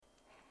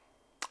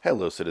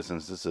Hello,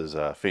 citizens. This is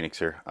Phoenix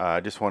here.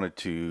 I just wanted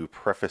to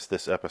preface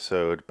this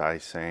episode by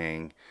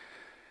saying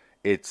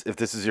if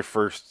this is your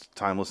first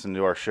time listening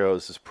to our show,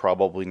 this is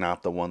probably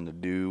not the one to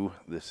do.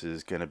 This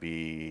is going to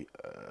be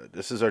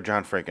this is our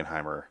John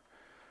Frankenheimer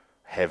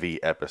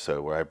heavy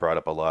episode where I brought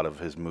up a lot of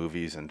his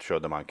movies and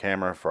showed them on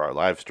camera for our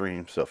live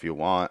stream. So if you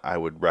want, I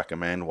would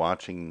recommend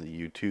watching the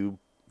YouTube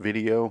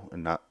video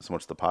and not so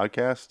much the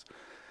podcast.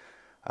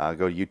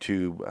 Go to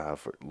YouTube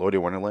for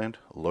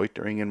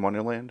Loitering in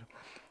Wonderland,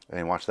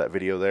 and watch that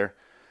video there.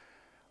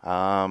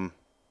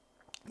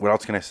 What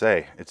else can I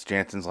say? It's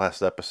Jansen's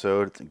last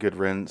episode. It's a good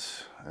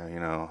riddance. We've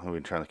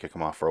been trying to kick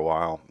him off for a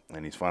while,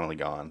 and he's finally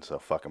gone, so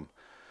fuck him.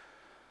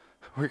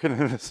 We're going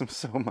to miss him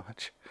so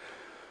much.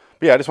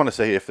 But yeah, I just want to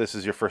say, if this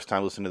is your first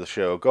time listening to the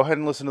show, go ahead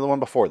and listen to the one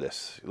before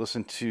this.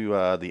 Listen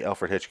to the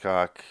Alfred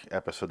Hitchcock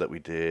episode that we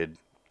did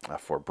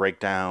for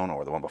Breakdown,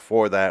 or the one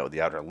before that with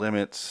The Outer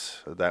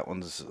Limits. That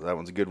one's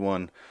a good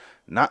one.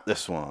 Not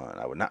this one.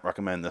 I would not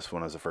recommend this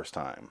one as a first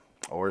time.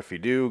 Or if you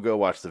do, go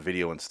watch the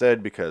video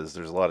instead, because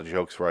there's a lot of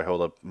jokes where I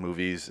hold up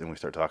movies and we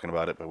start talking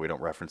about it, but we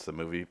don't reference the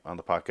movie on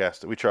the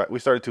podcast. We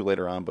started to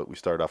later on, but we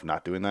started off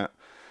not doing that.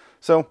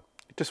 So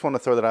just want to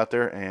throw that out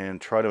there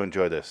and try to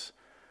enjoy this.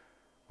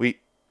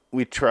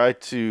 We try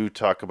to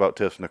talk about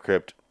Tales from the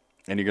Crypt,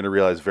 and you're going to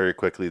realize very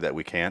quickly that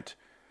we can't,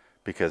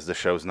 because the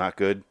show's not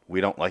good. We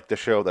don't like the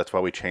show. That's why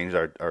we changed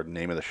our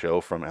name of the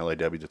show from LAW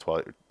to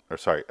Twilight.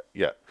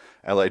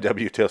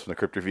 LAW Tales from the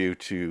Crypt Review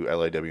to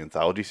LAW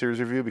Anthology Series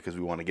Review, because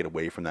we want to get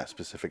away from that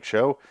specific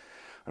show.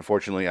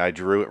 Unfortunately, I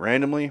drew it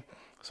randomly,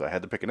 so I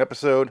had to pick an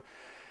episode.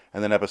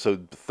 And then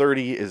episode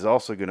 30 is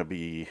also going to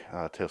be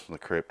Tales from the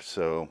Crypt,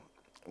 so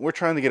we're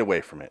trying to get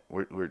away from it.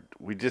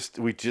 We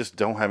just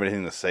don't have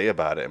anything to say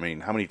about it. I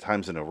mean, how many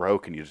times in a row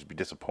can you just be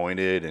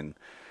disappointed? And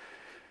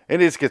it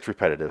just gets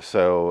repetitive.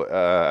 So,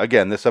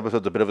 again, this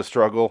episode's a bit of a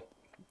struggle.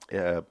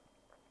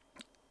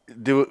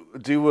 Do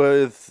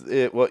with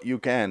it what you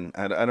can.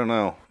 I don't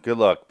know. Good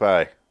luck.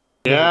 Bye.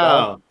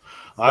 Yeah.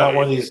 Not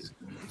one of these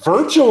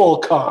virtual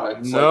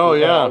cons. No,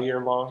 yeah. All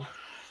year long.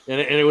 And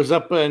it was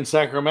up in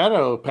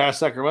Sacramento, past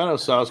Sacramento,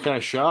 so I was kind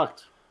of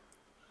shocked.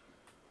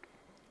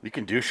 You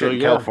can do shit in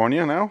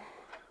California now?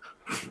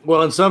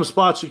 Well, in some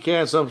spots you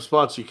can, some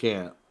spots you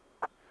can't.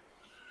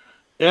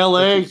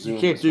 LA, you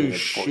can't do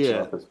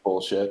shit. That's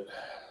bullshit.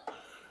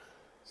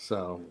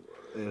 So,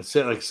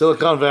 like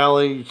Silicon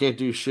Valley, you can't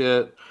do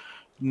shit.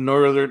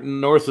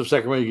 North of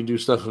Sacramento, you can do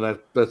stuff, and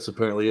that's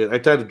apparently it. I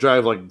had to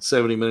drive like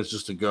 70 minutes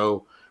just to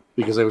go,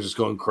 because I was just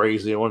going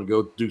crazy. I wanted to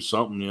go do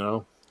something,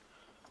 All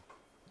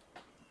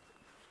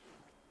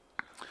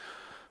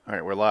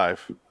right, we're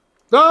live.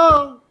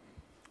 No!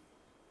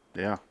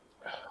 Yeah.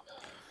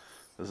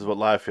 This is what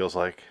live feels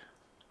like.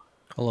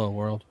 Hello,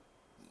 world.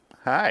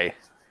 Hi.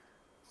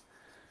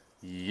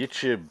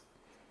 YouTube.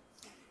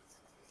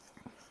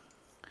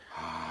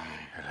 Hi.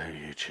 Hello,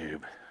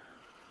 YouTube.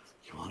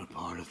 You want a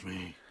part of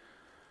me?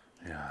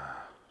 Yeah.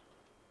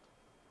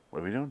 What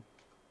are we doing?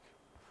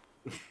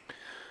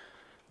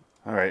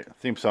 All right,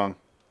 theme song.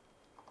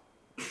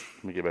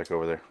 Let me get back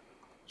over there.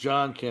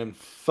 John can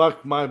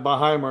fuck my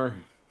Beheimer.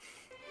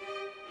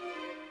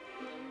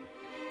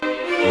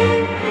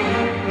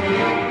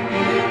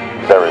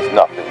 There is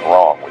nothing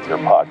wrong with your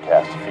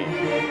podcast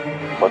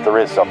feed, but there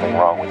is something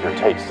wrong with your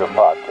taste of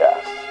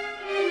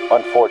podcasts.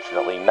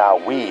 Unfortunately,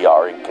 now we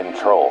are in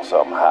control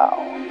somehow.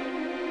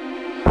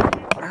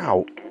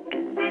 Ow.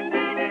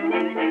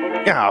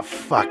 Ah,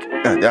 fuck.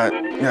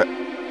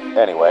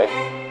 Anyway,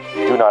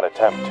 do not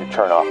attempt to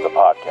turn off the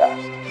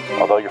podcast.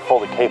 Although you're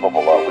fully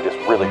capable of, we just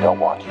really don't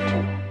want you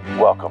to.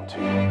 Welcome to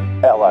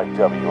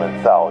LIW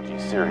Anthology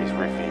Series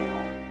Review.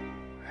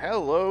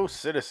 Hello,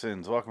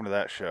 citizens. Welcome to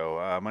that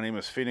show. My name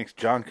is Phoenix.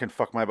 John can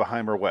fuck my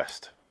Beheimer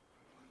West.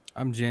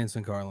 I'm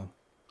Jansen Carlin.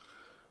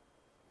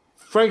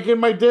 Frank in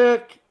my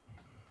dick.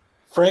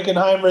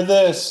 Frankenheimer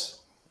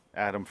this.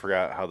 Adam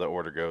forgot how the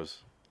order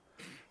goes.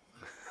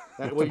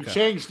 Well, you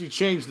changed the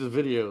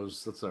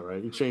videos. That's all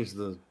right. You changed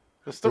the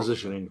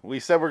positioning. We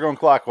said we're going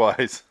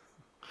clockwise.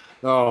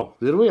 Oh,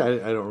 did we? I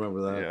don't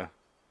remember that.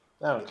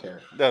 Yeah. I don't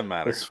care. Doesn't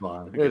matter. It's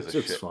fine.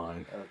 It's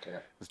fine. I don't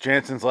care. It's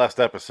Jansen's last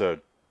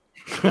episode.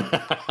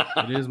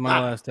 It is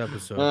my last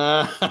episode.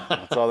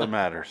 That's all that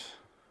matters.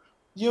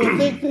 You would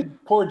think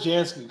that poor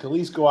Jansen could at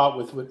least go out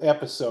with an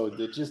episode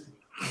that just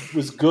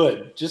was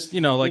good. Just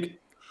like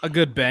a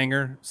good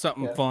banger,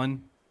 something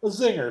fun. A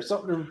zinger,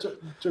 something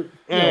to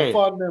Hey.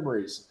 fond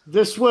memories.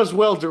 This was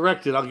well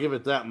directed. I'll give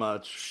it that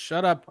much.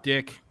 Shut up,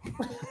 Dick.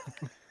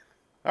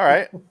 All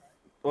right.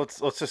 Let's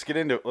just get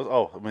into it.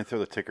 Let me throw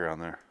the ticker on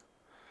there.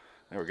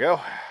 There we go.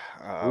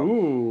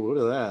 Ooh,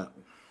 look at that.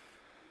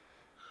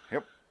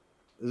 Yep.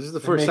 This is the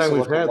It first makes time it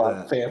we've look had a lot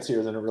that.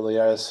 fancier than it really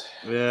is.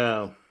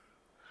 Yeah.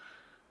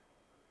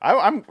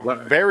 I'm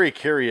very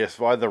curious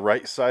why the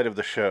right side of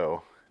the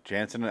show,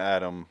 Jansen and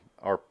Adam,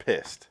 are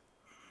pissed.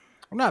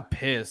 I'm not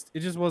pissed. It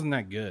just wasn't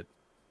that good.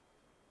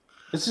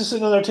 It's just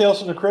another Tales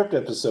from the Crypt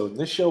episode.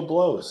 This show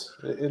blows,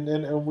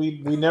 and we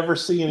never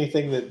see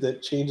anything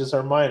that changes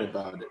our mind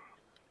about it.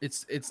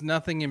 It's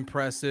nothing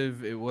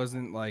impressive. It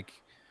wasn't like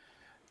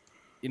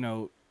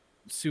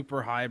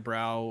super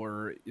highbrow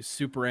or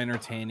super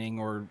entertaining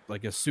or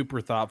like a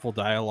super thoughtful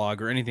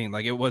dialogue or anything.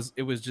 Like it was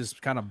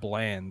just kind of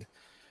bland.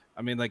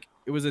 I mean, like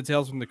it was a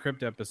Tales from the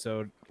Crypt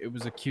episode. It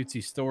was a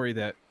cutesy story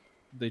that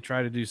they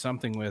try to do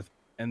something with,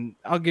 and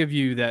I'll give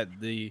you that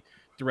the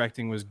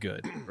directing was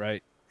good,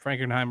 right?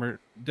 Frankenheimer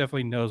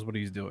definitely knows what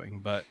he's doing,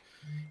 but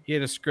he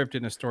had a script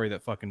and a story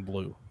that fucking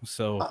blew.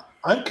 So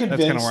I'm that's kind of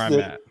convinced where I'm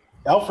that at.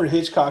 Alfred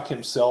Hitchcock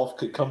himself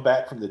could come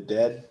back from the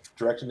dead,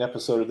 direct an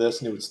episode of this,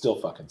 and it would still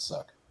fucking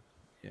suck.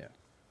 Yeah.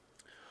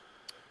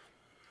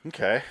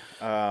 Okay.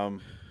 I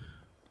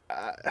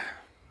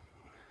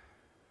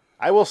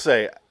will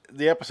say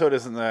the episode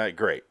isn't that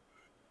great.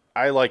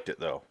 I liked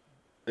it though.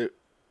 It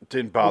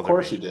didn't bother me. Of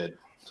course you did.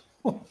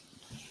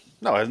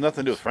 No, it has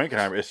nothing to do with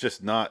Frankenheimer. It's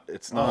just not.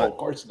 It's not. Oh, of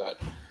course not.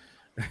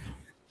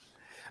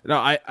 No,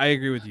 I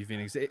agree with you,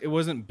 Phoenix. It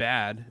wasn't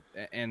bad,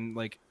 and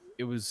like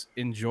it was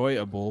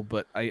enjoyable,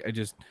 but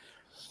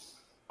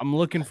I'm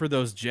looking for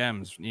those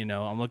gems.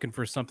 I'm looking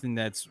for something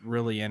that's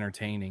really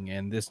entertaining,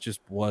 and this just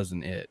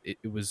wasn't it.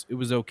 It was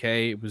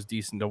okay. It was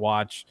decent to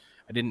watch.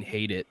 I didn't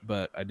hate it,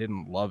 but I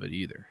didn't love it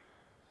either.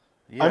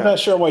 Yeah. I'm not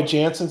sure why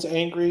Jansen's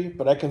angry,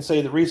 but I can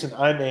say the reason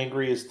I'm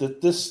angry is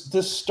that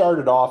this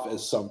started off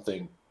as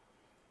something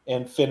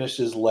and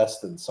finishes less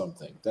than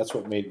something. That's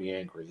what made me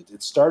angry.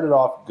 It started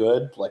off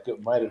good, like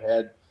it might have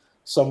had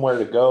somewhere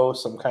to go,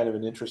 some kind of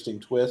an interesting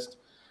twist.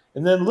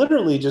 And then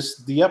literally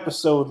just the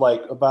episode,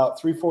 like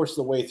about 3/4 of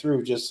the way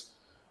through, just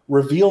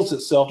reveals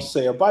itself to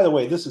say, oh, by the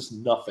way, this is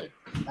nothing.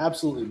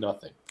 Absolutely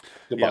nothing.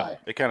 Goodbye. Yeah,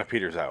 it kind of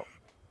peters out.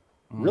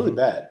 Really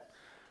bad.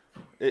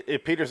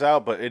 It peters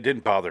out, but it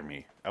didn't bother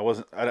me.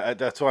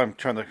 That's why I'm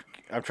trying to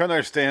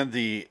understand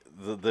the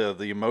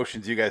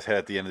emotions you guys had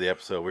at the end of the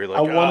episode. Where you're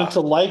like, I wanted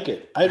to like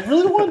it. I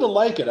really wanted to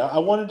like it. I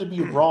wanted to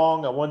be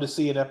wrong. I wanted to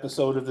see an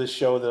episode of this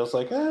show that I was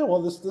like, well,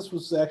 this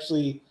was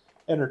actually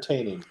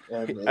entertaining.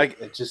 And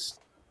it just...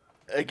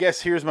 I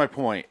guess here's my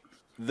point.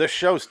 The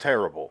show's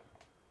terrible.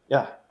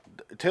 Yeah.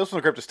 Tales from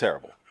the Crypt is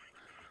terrible.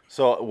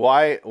 So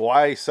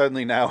why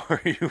suddenly now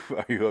are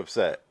you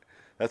upset?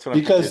 That's what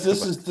because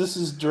I'm this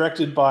is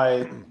directed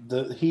by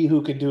He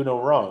Who Can Do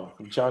No Wrong,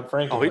 John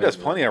Frankenheimer. Oh, he does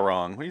plenty of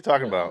wrong. What are you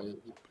talking about?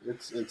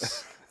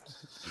 It's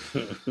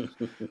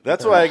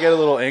That's why I get a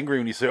little angry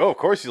when you say, "Oh, of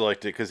course you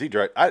liked it," because he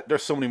directed.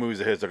 There's so many movies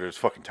of his that are just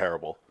fucking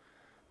terrible.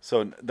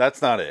 So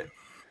that's not it.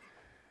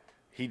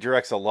 He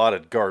directs a lot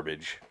of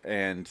garbage,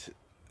 and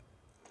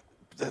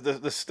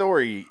the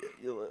story.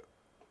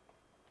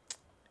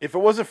 If it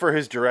wasn't for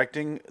his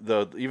directing,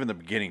 even the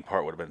beginning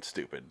part would have been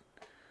stupid.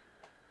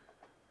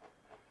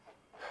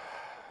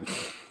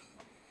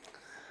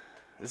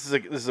 This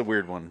is a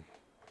weird one.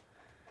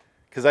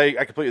 Because I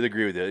completely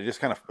agree with you. It just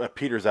kind of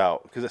peters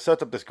out. Because it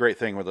sets up this great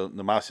thing where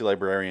the mousy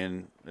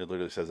librarian, it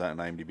literally says that in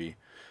IMDb.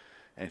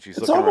 And she's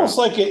looking almost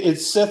around. like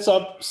it sets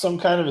up some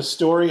kind of a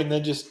story and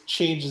then just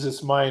changes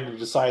its mind and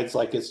decides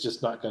like it's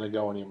just not going to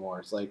go anymore.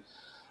 It's like,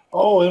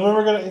 oh, and when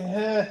we're going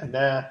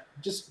to,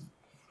 just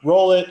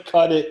roll it,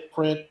 cut it,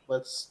 print,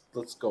 let's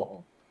go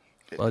home.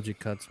 Budget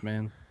cuts,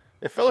 man.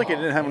 It felt like it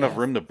didn't have enough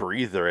room to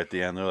breathe there at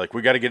the end. They're like,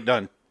 we got to get it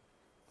done.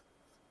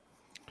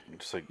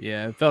 Just like,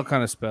 Yeah, it felt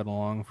kind of sped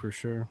along for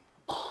sure.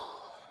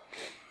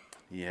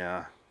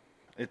 yeah,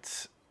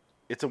 it's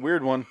a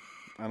weird one.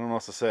 I don't know what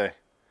else to say.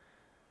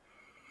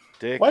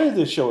 Dick, Why did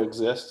this show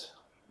exist?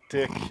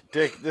 Dick,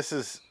 this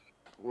is.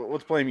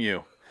 Let's blame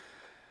you.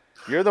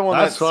 You're the one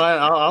That's fine.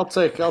 I'll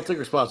take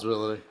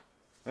responsibility.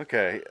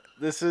 Okay,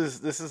 this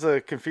is a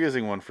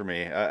confusing one for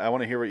me. I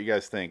want to hear what you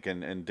guys think.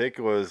 And Dick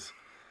was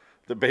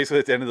basically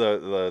at the end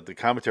of the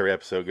commentary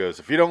episode goes,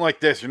 if you don't like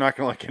this, you're not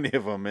going to like any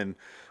of them. And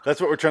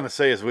that's what we're trying to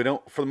say is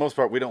for the most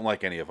part, we don't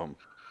like any of them.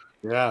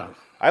 Yeah,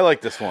 I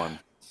like this one.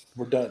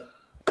 We're done.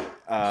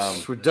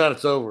 we're done.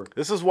 It's over.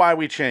 This is why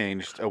we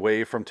changed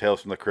away from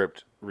Tales from the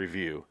Crypt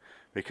review,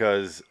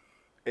 because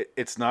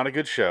it's not a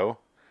good show.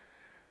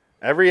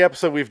 Every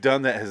episode we've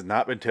done that has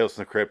not been Tales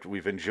from the Crypt,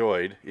 we've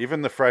enjoyed.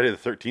 Even the Friday the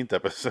 13th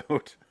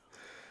episode.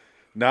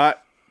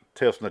 Not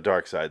Tales from the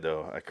Dark Side,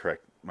 though. I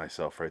correct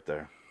myself right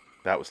there.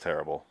 That was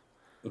terrible.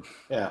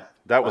 Yeah.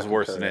 That was I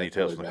worse concur. than any That's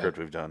Tales really from the bad. Crypt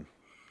we've done.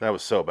 That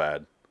was so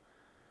bad.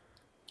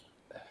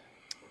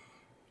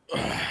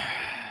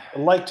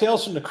 Like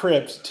Tales from the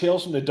Crypt,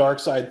 Tales from the Dark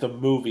Side, the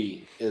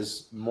movie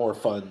is more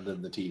fun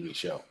than the TV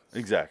show.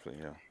 Exactly,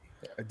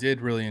 yeah. I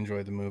did really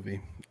enjoy the movie.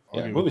 I'll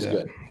Yeah, the give it movie's that.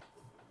 good.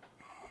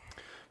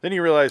 Then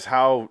you realize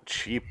how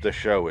cheap the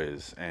show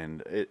is,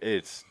 and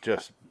it's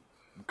just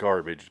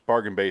garbage.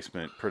 Bargain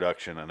basement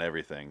production and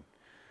everything.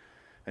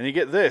 And you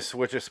get this,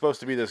 which is supposed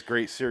to be this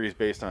great series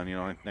based on,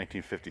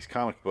 1950s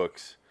comic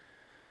books.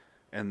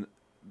 And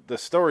the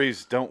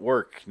stories don't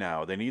work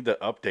now. They need to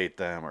update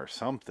them or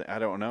something. I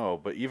don't know.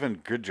 But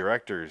even good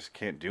directors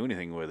can't do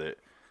anything with it.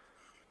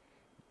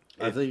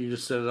 I think you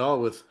just said it all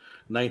with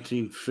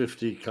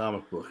 1950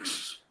 comic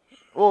books.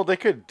 Well, they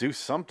could do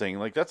something.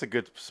 Like, that's a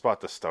good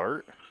spot to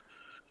start.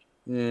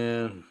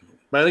 Yeah,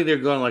 but I think they're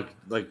going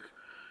like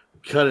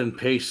cut and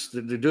paste.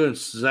 They're doing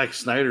Zack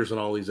Snyder's on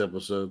all these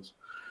episodes.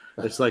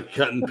 It's like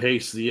cut and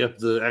paste the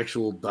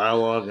actual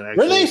dialogue and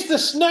actual... Release the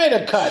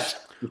Snyder cut.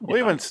 Well,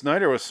 even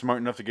Snyder was smart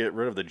enough to get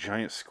rid of the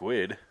giant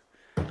squid.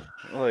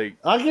 Like,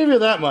 I'll give you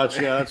that much.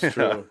 Yeah, that's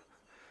true.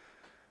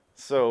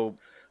 So,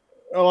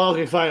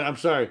 okay, fine. I'm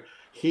sorry.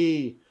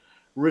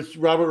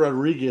 Robert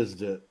Rodriguez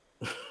did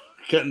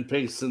cut and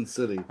paste Sin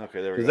City.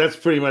 okay, there we Because go. that's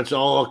pretty much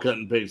all cut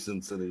and paste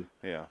Sin City.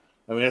 Yeah.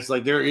 I mean, it's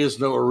like there is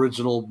no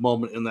original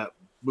moment in that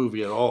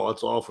movie at all.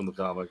 It's all from the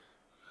comic.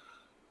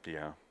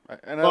 Yeah.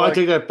 I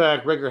take that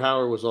back. Rutger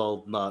Hauer was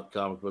all not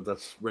comic, but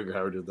that's Rutger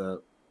Hauer did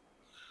that.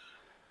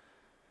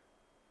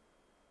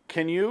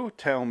 Can you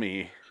tell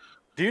me,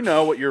 do you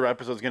know what your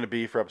episode is going to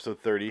be for episode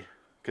 30?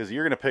 Because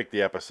you're going to pick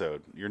the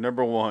episode. You're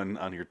number 1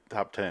 on your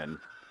top 10.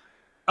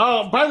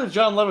 Oh, probably the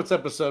John Lovitz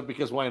episode,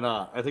 because why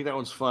not? I think that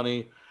one's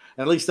funny.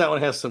 And at least that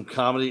one has some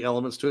comedy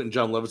elements to it, and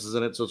John Lovitz is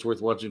in it, so it's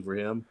worth watching for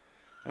him.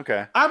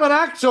 Okay. I'm an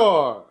actor.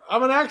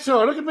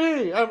 Look at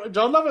me. I'm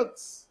John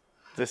Lovitz.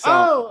 This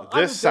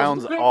I'm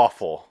sounds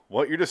awful.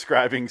 What you're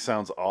describing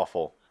sounds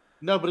awful.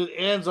 No, but it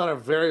ends on a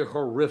very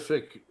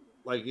horrific,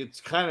 like it's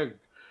kind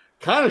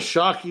of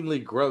shockingly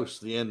gross,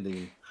 the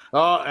ending.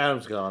 Oh,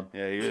 Adam's gone.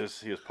 Yeah, he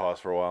was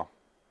paused for a while.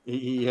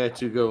 He had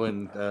to go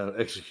and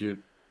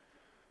execute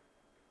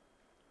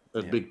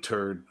a big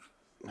turd.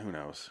 Who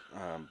knows?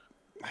 I'm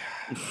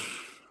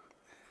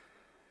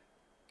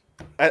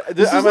at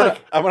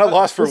a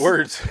loss for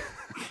words.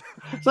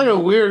 It's like a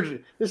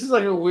weird. This is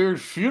like a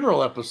weird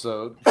funeral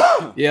episode.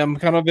 Yeah, I'm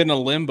kind of in a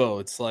limbo.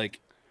 It's like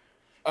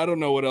I don't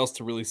know what else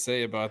to really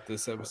say about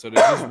this episode. It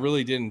just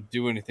really didn't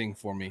do anything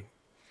for me.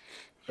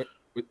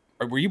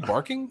 Were you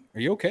barking? Are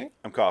you okay?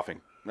 I'm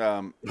coughing.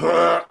 I'm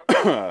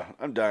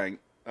dying.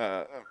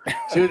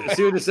 See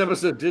what this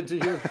episode did to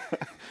you?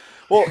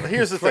 Well,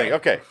 here's the thing.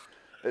 Okay,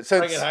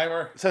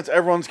 Frankenheimer. since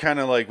everyone's kind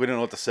of like we don't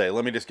know what to say,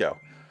 let me just go.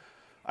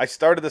 I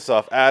started this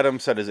off. Adam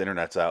said his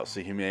internet's out,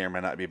 so he may or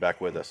may not be back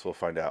with us. We'll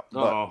find out.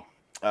 Oh,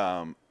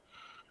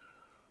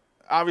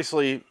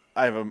 Obviously,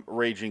 I have a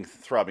raging,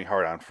 throbbing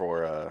hard-on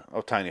for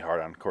tiny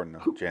hard-on, according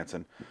to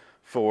Jansen,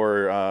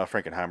 for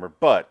Frankenheimer.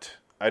 But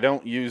I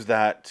don't use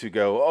that to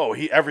go, oh,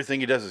 everything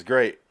he does is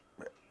great.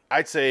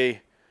 I'd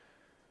say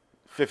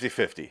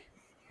 50-50.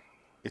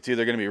 It's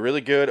either going to be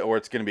really good or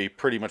it's going to be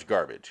pretty much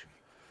garbage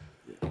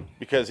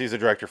because he's a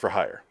director for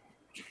hire.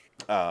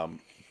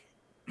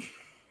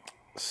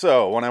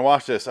 So when I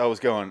watched this, I was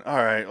going, all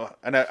right.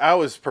 And I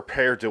was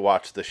prepared to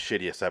watch the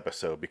shittiest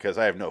episode because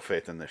I have no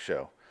faith in this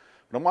show.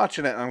 But I'm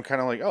watching it and I'm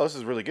kind of like, oh, this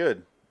is really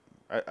good.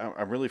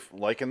 I'm really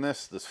liking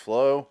this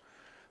flow.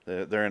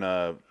 They're in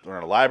a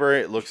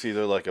library. It looks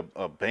either like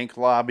a bank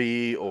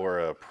lobby or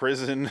a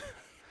prison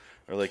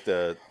or like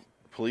the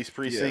police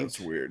precinct. Yeah, it's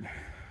weird.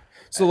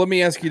 So let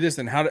me ask you this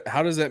then: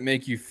 how does that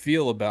make you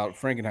feel about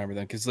Frankenheimer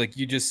then? Because like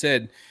you just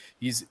said,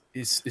 his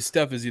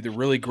stuff is either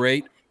really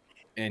great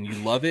and you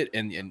love it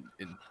and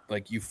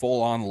like you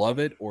full on love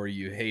it, or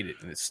you hate it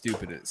and it's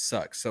stupid and it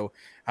sucks. So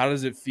how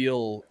does it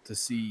feel to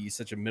see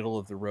such a middle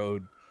of the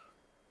road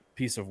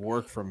piece of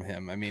work from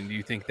him? I mean, do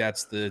you think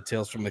that's the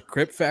Tales from the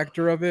Crypt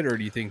factor of it, or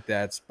do you think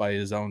that's by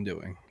his own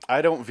doing?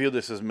 I don't view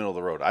this as middle of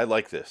the road. I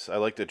like this. I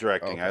like the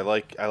directing.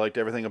 Okay. I liked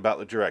everything about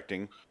the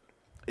directing.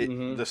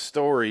 The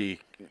story.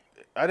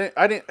 I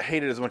didn't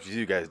hate it as much as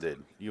you guys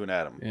did, you and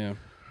Adam. Yeah,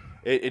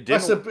 it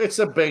didn't. It's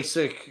a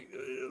basic,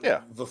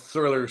 the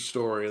thriller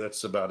story.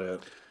 That's about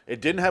it.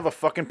 It didn't have a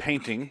fucking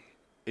painting.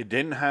 It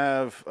didn't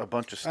have a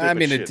bunch of stupid I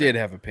mean, shit it did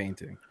have a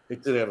painting.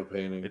 It did have a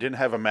painting. It didn't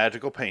have a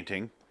magical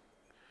painting.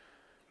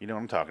 You know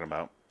what I'm talking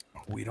about.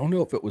 We don't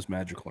know if it was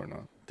magical or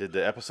not. Did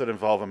the episode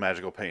involve a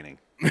magical painting?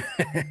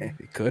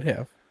 It could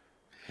have.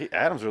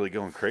 Adam's really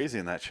going crazy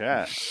in that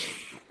chat.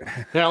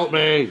 Help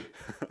me.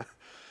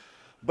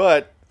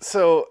 But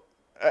so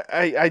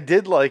I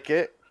did like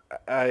it.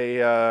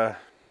 Well,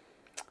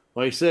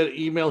 he said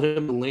email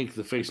him the link.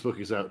 The Facebook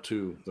is out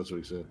too. That's what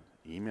he said.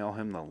 Email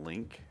him the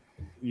link.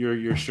 Your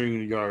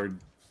StreamYard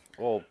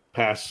Well,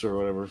 pass or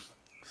whatever.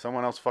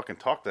 someone else fucking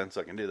talk then,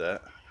 so I can do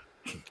that.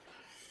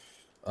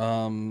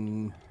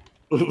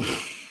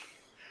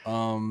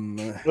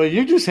 Well,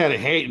 you just had a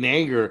hate and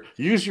anger.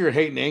 Use your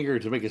hate and anger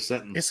to make a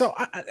sentence. So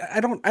I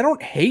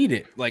don't hate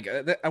it. Like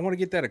I want to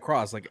get that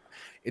across. Like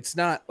it's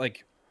not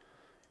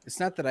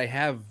that I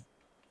have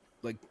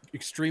like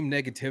extreme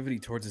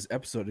negativity towards this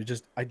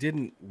episode. I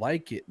didn't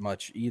like it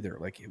much either.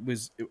 Like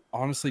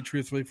honestly,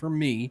 truthfully for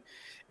me,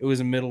 it was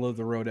a middle of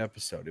the road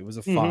episode. It was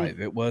a 5.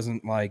 It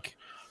wasn't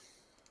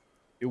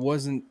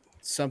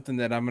something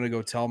that I'm going to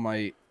go tell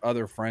my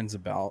other friends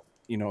about,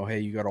 hey,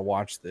 you got to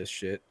watch this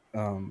shit.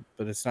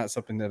 But it's not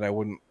something that I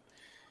wouldn't,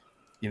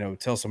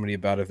 tell somebody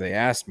about if they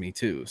asked me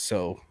to.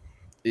 So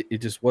it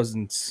just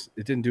wasn't,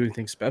 it didn't do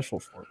anything special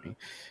for me.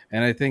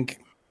 And I think,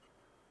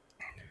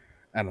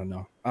 I don't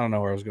know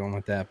where I was going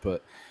with that,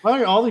 but I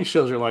think all these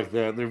shows are like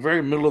that. They're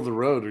very middle of the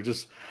road. They're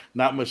just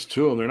not much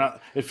to them.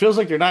 It feels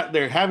like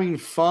they're having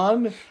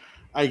fun.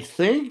 I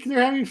think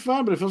they're having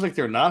fun, but it feels like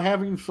they're not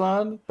having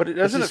fun. But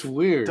it's just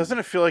weird. Doesn't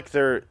it feel like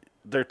they're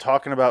they're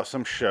talking about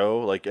some show,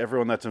 like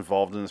everyone that's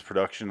involved in this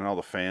production and all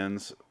the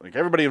fans, like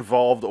everybody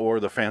involved or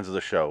the fans of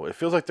the show. It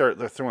feels like they're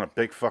throwing a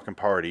big fucking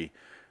party,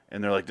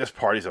 and they're like, "This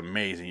party's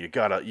amazing. You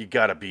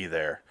gotta be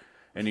there."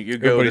 And you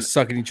go, Everybody's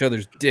sucking each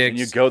other's dicks. and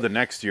you go the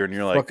next year, and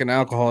you're like, fucking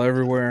alcohol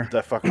everywhere.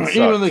 "That fucking sucks."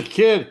 Even the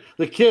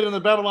kid in the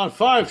Babylon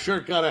 5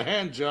 shirt got a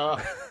hand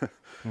job.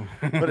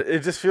 But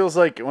it just feels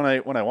like when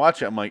I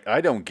watch it, I'm like,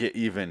 I don't get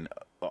even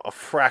a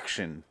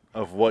fraction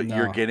of what No.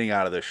 you're getting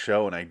out of this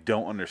show, and I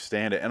don't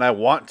understand it, and I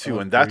want to,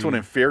 and that's what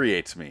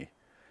infuriates me.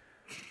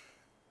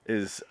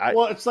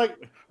 Well, it's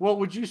like,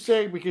 would you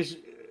say, because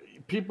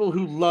people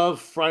who love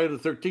Friday the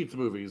 13th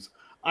movies,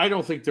 I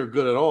don't think they're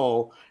good at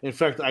all. In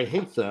fact, I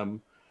hate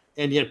them,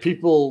 and yet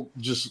people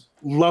just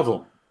love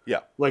them.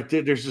 Yeah. Like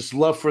there's this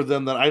love for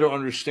them that I don't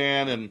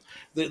understand, and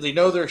they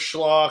know they're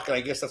schlock, and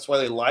I guess that's why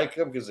they like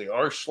them, because they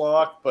are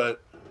schlock.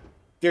 But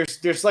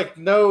there's like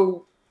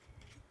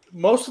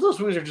most of those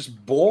movies are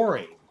just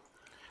boring,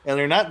 and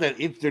they're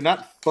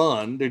not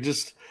fun. They're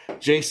just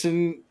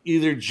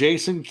either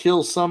Jason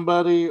kills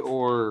somebody,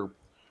 or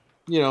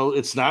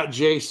it's not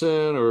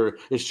Jason, or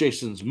it's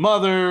Jason's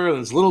mother, and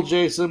it's little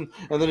Jason,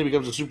 and then he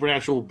becomes a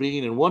supernatural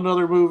being in one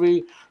other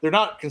movie. They're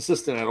not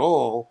consistent at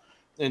all.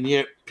 And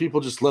yet people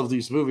just love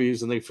these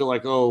movies, and they feel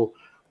like, oh,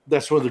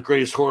 that's one of the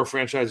greatest horror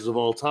franchises of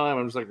all time.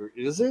 I'm just like,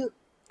 is it?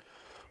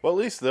 Well, at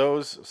least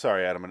those.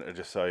 Sorry, Adam, I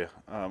just saw you.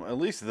 At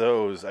least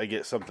those I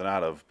get something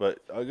out of. But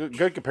a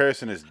good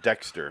comparison is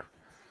Dexter.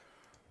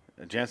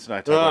 Jansen and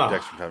I talk about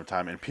Dexter from time to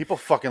time, and people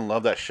fucking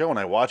love that show. And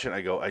I watch it, and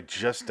I go, I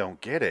just don't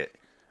get it.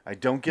 I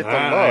don't get the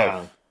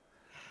love.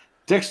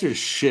 Dexter's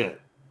shit.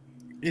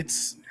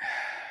 It's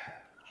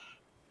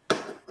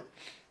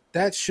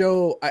that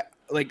show. I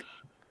like.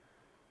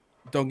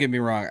 Don't get me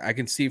wrong. I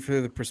can see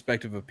from the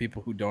perspective of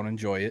people who don't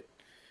enjoy it,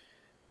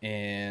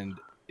 and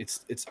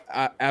it's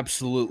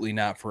absolutely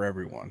not for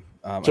everyone.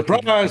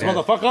 Surprise,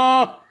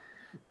 motherfucker!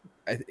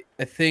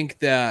 I think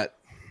that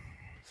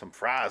some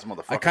fries,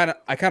 motherfucker.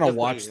 I kind of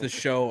watched the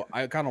show.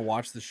 I kind of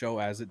watched the show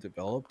as it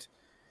developed,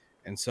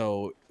 and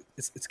so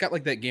it's got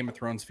like that Game of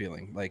Thrones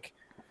feeling. Like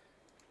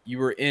you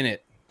were in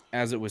it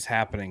as it was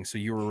happening, so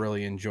you were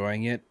really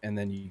enjoying it, and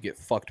then you get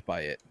fucked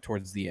by it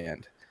towards the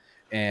end.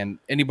 And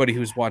anybody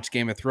who's watched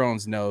Game of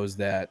Thrones knows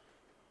that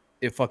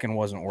it fucking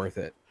wasn't worth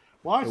it.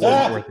 Well, it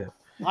wasn't worth it.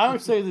 I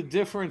would say the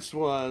difference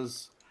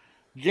was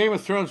Game of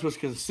Thrones was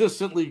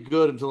consistently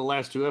good until the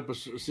last two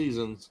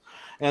seasons,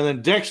 and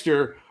then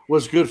Dexter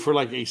was good for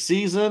like a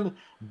season,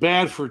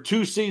 bad for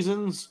 2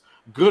 seasons,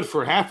 good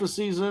for half a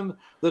season,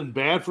 then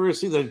bad for a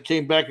season, then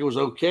came back, it was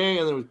okay,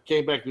 and then it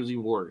came back, it was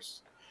even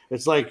worse.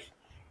 It's like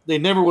they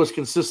never was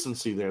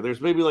consistency there.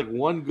 There's maybe like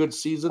one good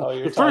season. Oh,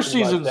 you're the first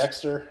talking about season's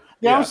Dexter.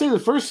 Yeah, I would say the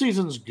first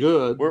season's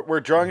good. We're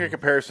drawing a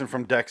comparison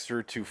from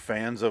Dexter to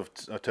fans of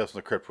Tales from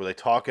the Crypt, where they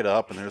talk it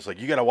up and they're just like,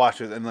 "You got to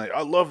watch it," and like,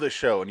 "I love this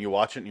show," and you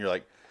watch it and you're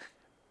like,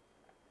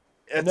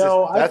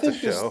 I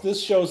think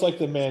this show is like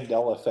the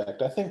Mandela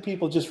effect. I think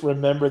people just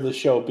remember the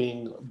show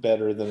being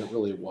better than it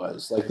really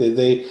was. Like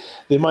they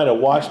might have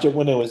watched it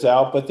when it was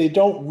out, but they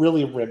don't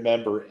really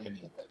remember any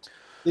of it.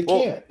 They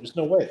can't. There's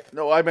no way.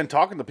 No, I've been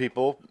talking to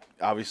people,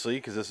 obviously,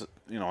 because this,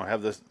 I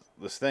have this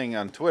thing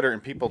on Twitter,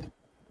 and people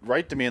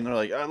write to me and they're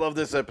like, "I love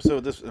this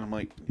episode." And I'm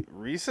like,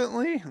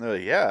 "Recently?" And they're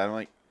like, "Yeah." And I'm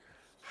like,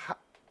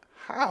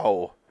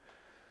 "How?"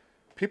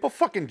 People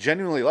fucking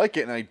genuinely like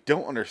it, and I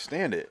don't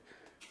understand it.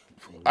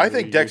 I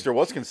think Dexter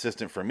was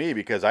consistent for me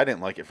because I didn't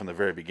like it from the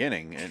very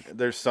beginning. And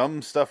there's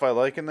some stuff I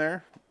like in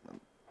there,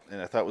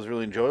 and I thought was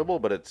really enjoyable,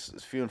 but it's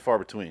few and far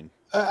between.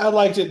 I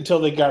liked it until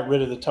they got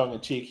rid of the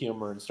tongue-in-cheek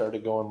humor and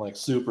started going like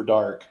super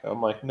dark.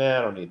 I'm like, nah,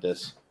 I don't need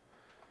this.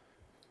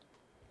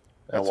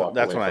 That's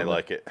when I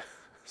like it.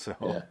 So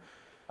yeah.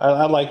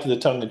 I liked the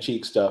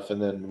tongue-in-cheek stuff,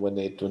 and then when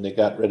they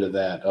got rid of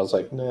that, I was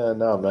like, no,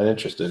 I'm not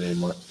interested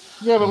anymore.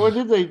 Yeah, but when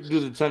did they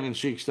do the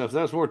tongue-in-cheek stuff?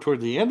 That was more toward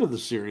the end of the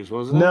series,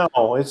 wasn't it?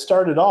 No, it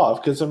started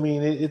off because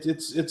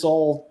it's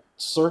all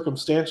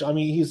circumstantial. I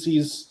mean,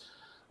 he's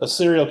a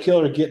serial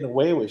killer getting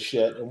away with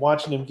shit, and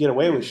watching him get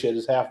away with shit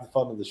is half the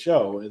fun of the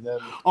show. And then,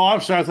 I'm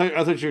sorry,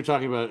 I thought you were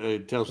talking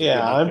about Tales.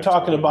 Yeah, I'm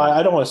talking about.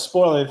 I don't want to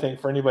spoil anything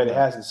for anybody that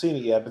hasn't seen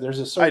it yet, but there's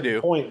a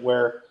certain point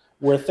where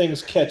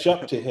things catch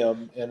up to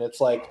him, and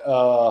it's like,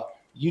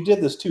 you did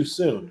this too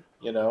soon,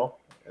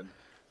 And,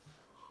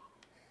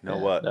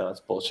 what? No, it's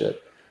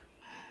bullshit.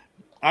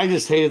 I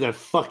just hated that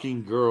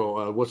fucking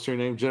girl. What's her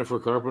name? Jennifer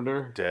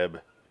Carpenter?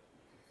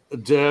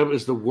 Deb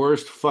is the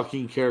worst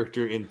fucking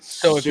character in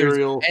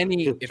serial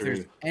history. If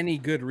there's any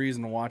good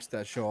reason to watch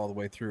that show all the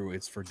way through,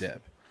 it's for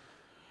Deb.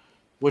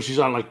 Well, she's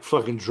on like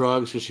fucking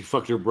drugs because she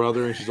fucked her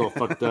brother and she's all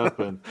fucked up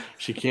and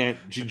she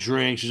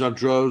drinks, she's on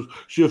drugs.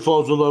 She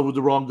falls in love with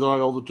the wrong guy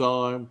all the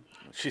time.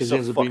 She's so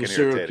fucking being a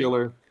serial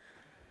killer.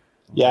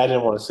 Yeah, I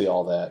didn't want to see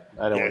all that.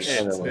 I don't want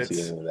to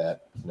see any of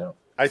that. No.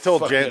 I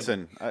told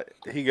Jansen,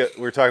 we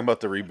were talking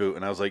about the reboot,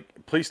 and I was like,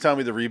 please tell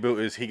me the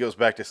reboot is he goes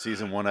back to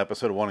season 1,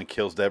 episode 1, and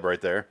kills Deb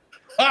right there.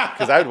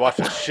 Because I would watch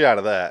the shit out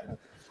of that.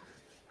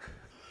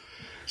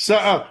 So,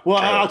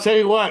 I'll tell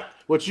you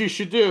what you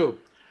should do.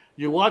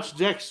 You watch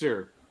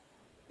Dexter,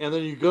 And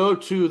then you go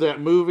to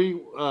that movie,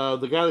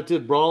 the guy that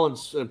did Brawl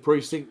in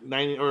Precinct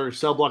 90 or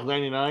Cell Block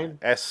 99.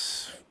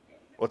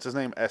 What's his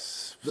name?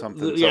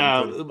 Something.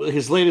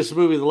 His latest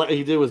movie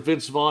he did with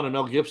Vince Vaughn and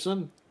Mel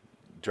Gibson.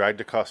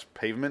 Dragged Across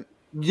Pavement.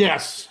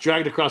 Yes,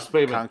 Dragged Across the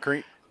Pavement.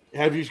 Concrete.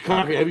 Have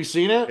you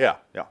seen it? Yeah.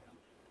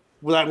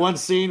 With that one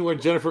scene where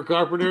Jennifer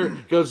Carpenter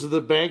goes to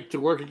the bank to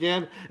work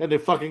again, and the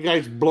fucking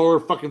guys blow her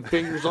fucking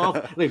fingers off,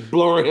 and they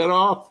blow her head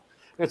off.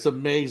 That's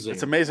amazing.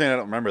 It's amazing I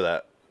don't remember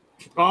that.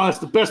 Oh, it's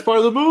the best part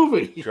of the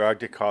movie.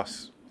 Dragged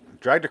Across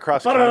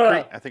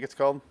Concrete, I think it's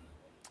called.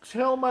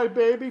 Tell my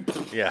baby.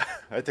 Yeah,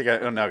 I think now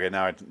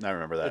I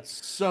remember that.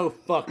 It's so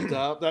fucked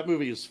up. That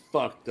movie is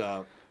fucked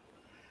up.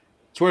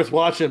 It's worth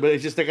watching, but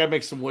it's just that guy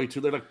makes them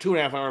they're like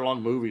 2.5 hour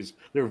long movies.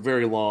 They're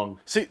very long.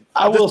 See,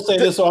 I will say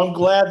this, so I'm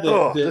glad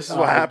that this is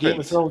what happened. Game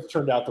of Thrones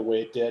turned out the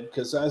way it did,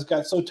 because I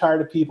got so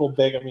tired of people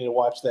begging me to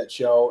watch that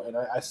show, and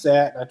I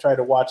sat and I tried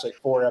to watch like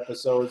 4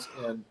 episodes,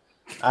 and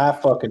I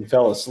fucking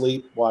fell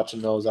asleep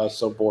watching those. I was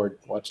so bored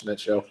watching that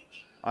show.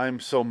 I'm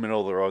so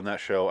middle of the road on that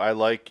show. I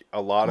like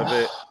a lot of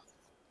it.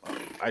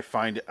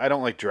 I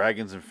don't like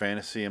dragons and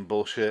fantasy and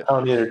bullshit. I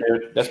don't either,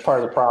 dude. That's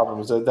part of the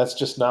problem. Is that's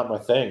just not my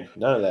thing.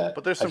 None of that.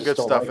 But there's some good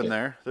stuff in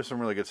there. There's some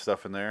really good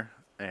stuff in there.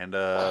 And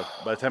by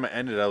the time it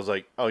ended, I was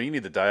like, "Oh, you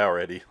need to die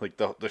already!" Like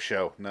the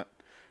show,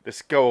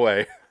 just go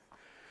away.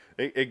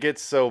 It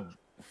gets so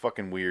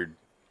fucking weird.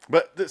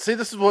 But see,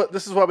 this is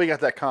why we got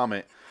that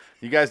comment.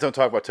 You guys don't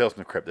talk about Tales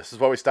from the Crypt. This is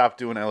why we stopped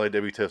doing LAW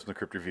Tales from the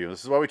Crypt review.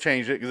 This is why we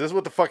changed it, because this is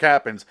what the fuck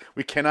happens.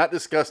 We cannot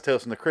discuss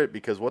Tales from the Crypt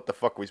because what the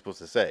fuck are we supposed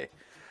to say?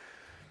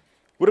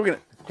 What are we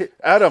gonna?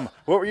 Adam,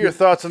 what were your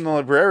thoughts on the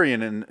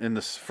librarian in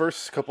the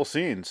first couple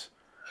scenes?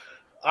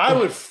 I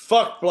would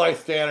fuck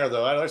Blythe Danner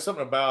though. There's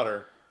something about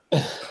her.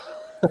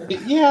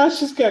 Yeah,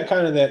 she's got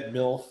kind of that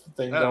MILF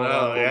thing going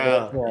on.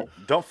 Yeah.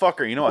 Don't fuck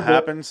her. You know what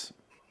happens?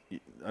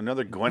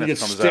 Another Gwyneth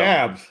comes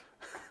stabbed.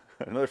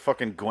 out. Another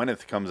fucking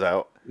Gwyneth comes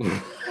out.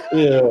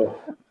 Ew.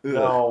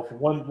 No,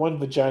 one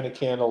vagina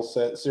candle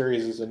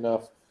series is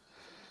enough.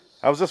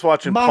 I was just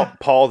watching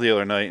Paul the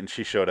other night, and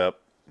she showed up.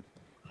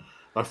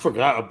 I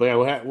forgot.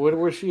 Where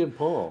was she in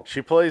Paul?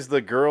 She plays the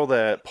girl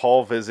that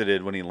Paul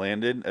visited when he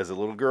landed as a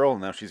little girl,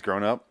 and now she's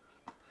grown up.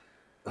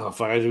 Oh,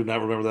 fuck, I do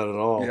not remember that at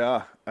all.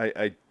 Yeah,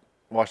 I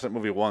watched that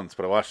movie once,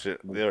 but I watched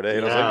it the other day,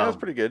 and I was like, that's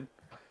pretty good.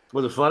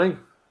 Was it funny?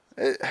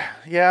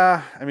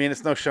 Yeah, I mean,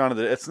 it's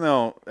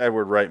no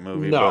Edward Wright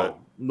movie.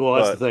 No,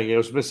 that's the thing. It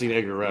was missing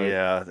Edgar Wright.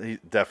 Yeah, he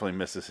definitely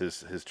misses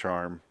his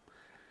charm,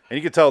 and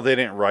you could tell they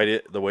didn't write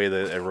it the way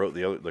that I wrote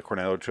the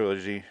Cornetto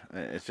trilogy.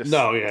 It's just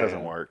it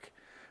doesn't work.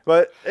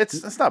 But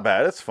it's not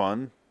bad. It's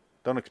fun.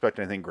 Don't expect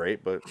anything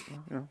great, but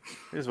it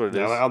is what it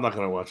is. I'm not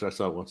gonna watch it. I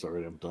saw it once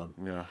already. I'm done.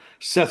 Yeah.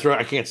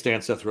 I can't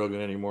stand Seth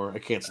Rogen anymore. I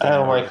can't stand I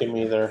don't him. like him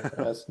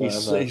either.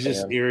 He's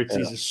just irritating.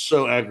 He's just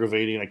so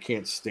aggravating. I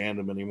can't stand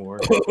him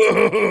anymore.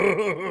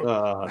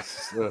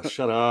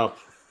 Shut up.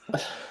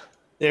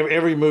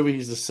 Every movie,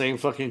 he's the same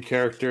fucking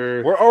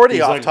character. We're already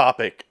off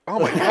topic. Oh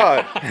my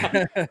god.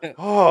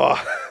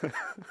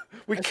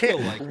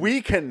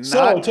 We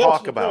cannot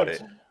talk about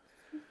it.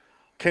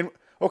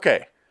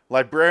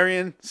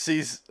 Librarian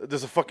sees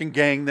there's a fucking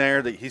gang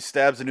there that he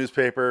stabs a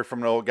newspaper from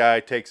an old guy,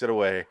 takes it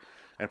away,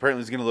 and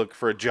apparently he's gonna look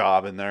for a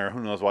job in there.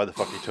 Who knows why the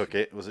fuck he took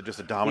it? Was it just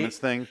a dominance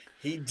thing?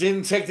 He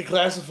didn't take the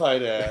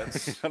classified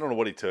ads. I don't know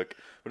what he took,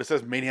 but it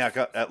says Maniac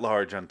at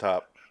Large on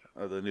top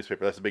of the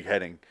newspaper. That's a big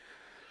heading.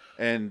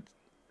 And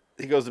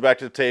he goes back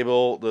to the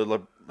table.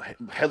 The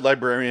head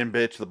librarian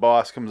bitch, the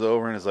boss, comes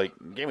over and is like,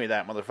 "Give me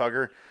that,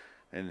 motherfucker."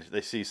 And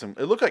they see some.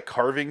 It looked like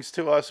carvings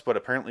to us, but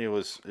apparently it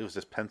was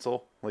just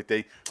pencil. Like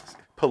they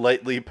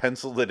politely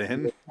penciled it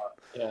in.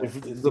 Yeah, It's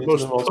it's the the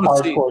most most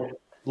pussy- hardcore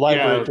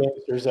library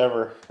gangsters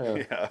ever.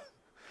 Yeah. Yeah.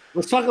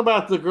 Let's talk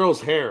about the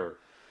girl's hair.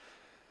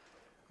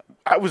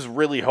 I was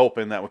really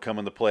hoping that would come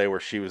into play where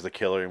she was the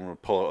killer and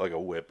would pull out like a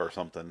whip or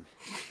something.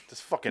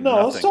 Just fucking No,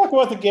 nothing. let's talk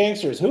about the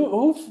gangsters.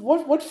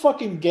 What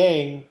fucking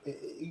gang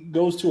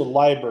goes to a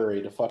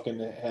library to fucking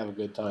have a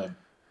good time?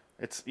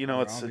 It's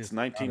it's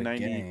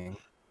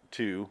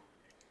 1992.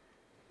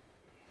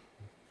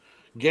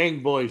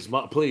 Gang boys,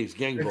 please,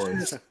 gang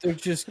boys. They're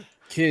just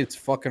kids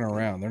fucking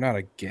around. They're not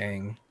a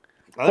gang.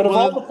 But of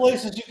all the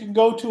places you can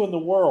go to in the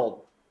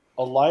world,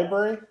 a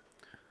library?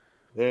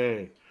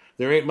 Hey,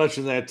 there ain't much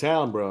in that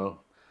town, bro.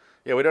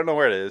 Yeah, we don't know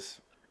where it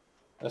is.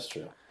 That's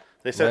true.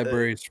 They said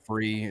Library's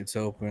free. It's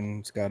open.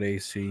 It's got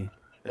AC.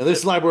 And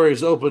this library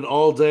is open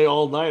all day,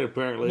 all night,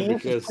 apparently. This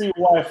is Because free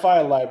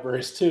Wi-Fi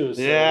libraries too.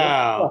 So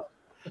yeah,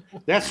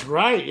 that's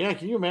right. Yeah,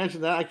 can you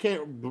imagine that? I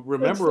can't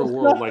remember a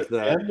world like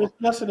that. Man. There's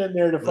nothing in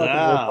there to fucking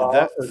Yeah, rip off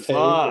that- or take.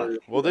 fuck.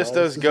 Well, this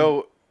does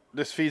go.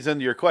 This feeds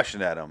into your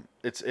question, Adam.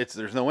 It's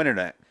there's no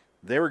internet.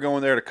 They were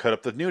going there to cut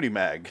up the nudie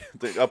mag,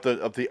 up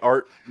the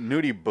art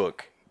nudie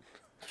book.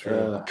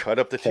 Cut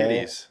up the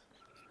titties,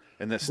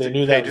 and the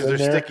pages are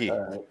sticky.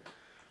 Right.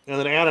 And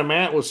then Adam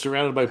Ant was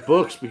surrounded by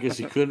books because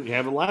he couldn't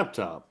have a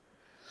laptop.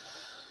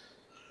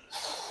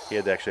 He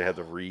had to actually have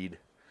to read.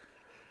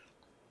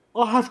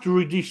 I'll have to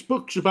read these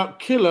books about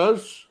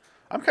killers.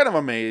 I'm kind of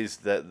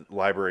amazed that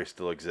libraries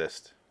still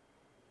exist.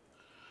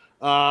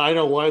 I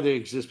know why they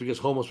exist because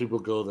homeless people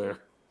go there.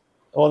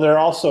 Well, there are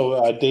also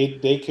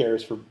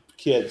daycares for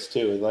kids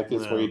too. Like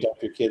it's where Yeah. you dump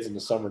your kids in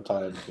the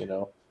summertime. I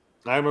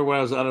remember when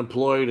I was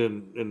unemployed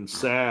and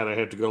sad, I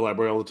had to go to the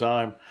library all the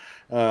time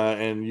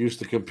and use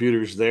the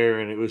computers there,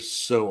 and it was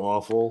so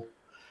awful.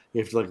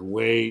 You have to like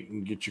wait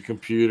and get your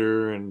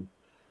computer, and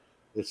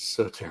it's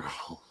so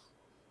terrible.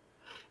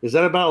 Is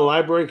that about a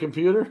library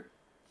computer?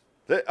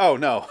 Oh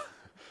no,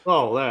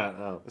 Oh, that.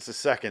 Oh. this is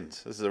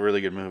Seconds. This is a really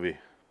good movie.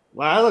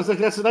 Wow, that looks like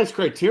that's a nice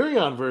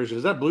Criterion version.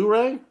 Is that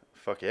Blu-ray?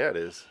 Fuck yeah, it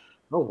is.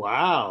 Oh,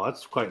 wow.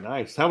 That's quite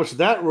nice. How much did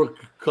that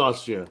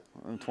cost you?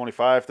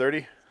 25,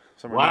 30.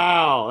 Somewhere in there.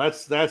 Wow,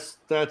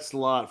 that's a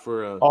lot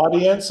for a.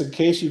 Audience, in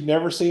case you've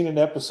never seen an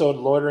episode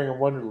of Loitering in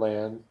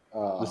Wonderland,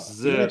 This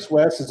is Phoenix it.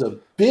 West is a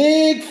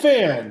big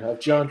fan of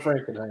John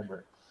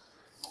Frankenheimer.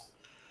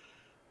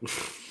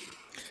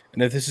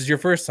 And if this is your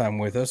first time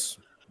with us,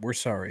 we're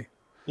sorry.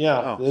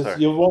 Yeah, Oh,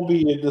 sorry. you won't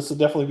be. This will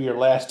definitely be your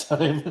last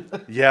time.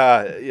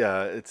 Yeah,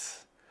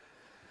 it's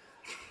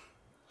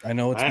I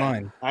know it's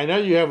mine. I know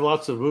you have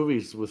lots of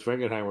movies with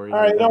Frankenheimer. in All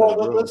right, your- no, in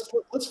the room.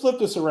 let's flip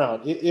this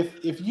around.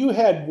 If you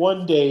had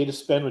one day to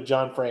spend with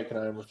John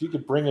Frankenheimer, if you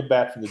could bring him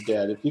back from the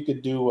dead, if you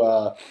could do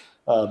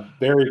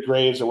Barry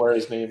Graves or where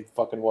his name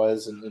fucking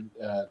was, and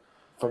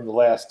from the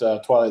last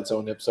Twilight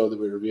Zone episode that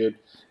we reviewed,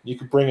 you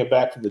could bring him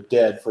back from the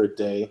dead for a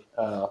day.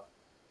 What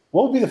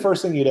would be the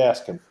first thing you'd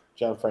ask him,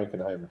 John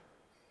Frankenheimer?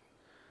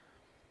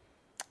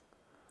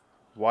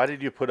 why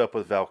did you put up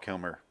with Val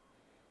Kilmer?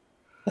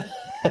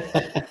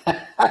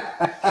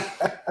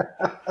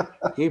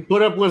 He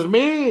put up with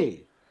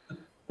me.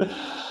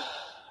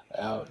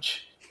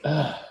 Ouch.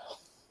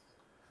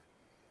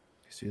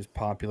 He was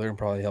popular and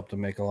probably helped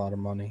him make a lot of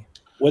money.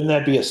 Wouldn't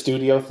that be a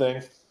studio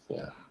thing?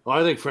 Yeah. Well,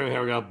 I think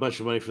Frankenheimer got a bunch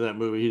of money for that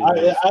movie. He I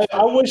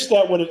didn't- wish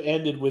that would have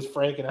ended with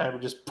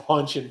Frankenheimer just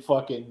punching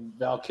fucking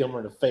Val Kilmer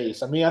in the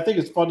face. I mean, I think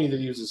it's funny that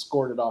he was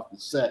escorted off the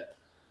set,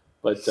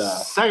 but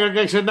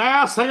Segregation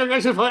now,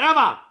 segregation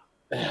forever.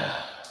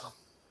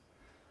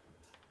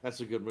 That's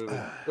a good movie.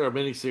 There are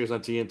many series on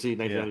TNT,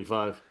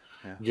 1995.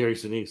 Yeah. Gary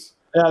Sinise.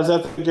 yeah, is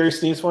that the Gary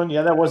Sinise one?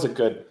 Yeah, that was a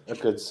good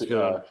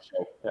show.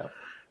 Yeah,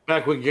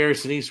 Back when Gary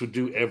Sinise would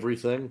do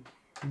everything.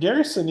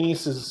 Gary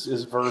Sinise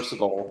is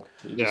versatile.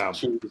 He Yeah. just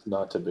chooses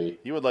not to be.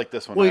 You would like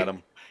this one, Wait.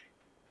 Adam.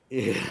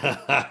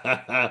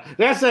 Yeah.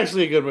 That's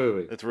actually a good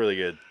movie. It's really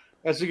good.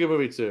 That's a good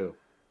movie, too.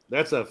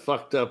 That's a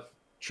fucked up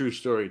true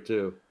story,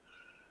 too.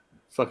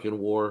 Fucking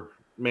war.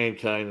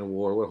 Mankind and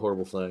war. What a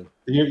horrible thing.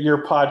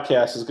 Your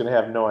podcast is going to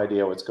have no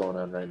idea what's going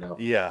on right now.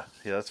 Yeah,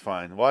 that's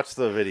fine. Watch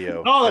the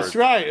video. Oh, that's for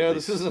right.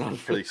 these- This isn't on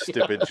for these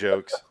stupid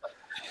jokes.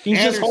 He's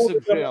just Anderson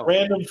holding Film. up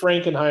random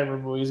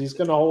Frankenheimer movies. He's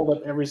going to hold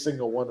up every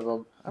single one of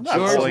them. I'm not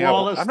George holding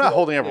Wallace, up. I'm not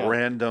holding up yeah.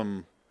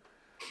 random.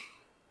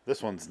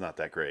 This one's not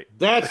that great.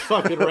 That's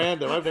fucking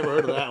random. I've never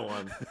heard of that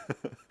one.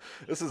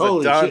 This is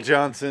Holy a Don shit.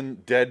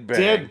 Johnson Dead Bang.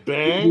 Dead He's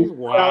Bang? proud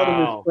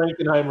Wow. of his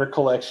Frankenheimer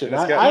collection. This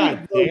I guy-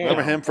 God damn.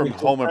 Remember him from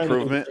Home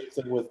Improvement?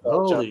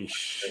 Holy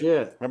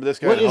shit. Remember this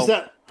guy? What in is Home,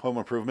 that? Home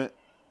Improvement.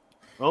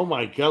 Oh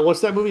my God.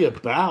 What's that movie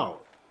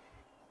about?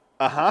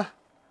 Uh huh.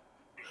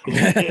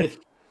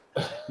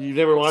 You've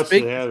never watched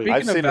it, have you?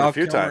 I've seen it a Val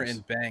few Kilmer times.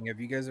 and Bang, have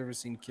you guys ever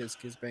seen Kiss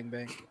Kiss Bang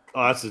Bang?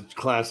 Oh, that's a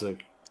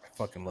classic. I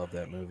fucking love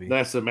that movie.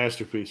 That's a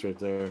masterpiece right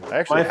there. I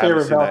actually My haven't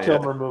favorite seen Val that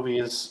yet. Kilmer movie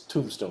is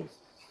Tombstone.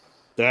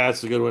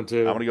 That's a good one,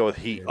 too. I'm gonna go with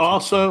Heat.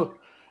 Also,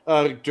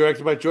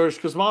 directed by George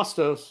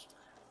Cosmastos.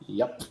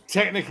 Yep.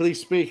 Technically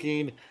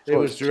speaking, it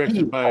was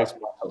directed by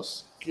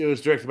Cosmatos.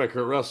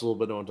 Kurt Russell,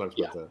 but no one talks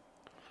about Yeah. that.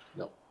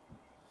 No.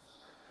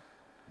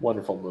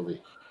 Wonderful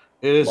movie.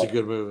 It is a Love it.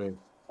 good movie.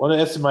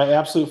 That's my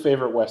absolute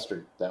favorite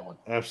Western, that one.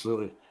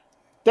 Absolutely.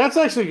 That's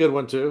actually a good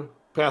one, too.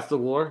 Path to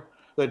War.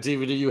 That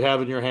DVD you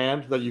have in your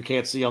hand that you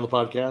can't see on the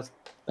podcast.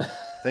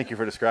 Thank you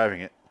for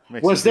describing it.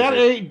 Makes Was it that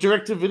easier. a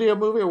direct-to-video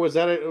movie, or was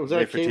that a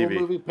Made for cable TV.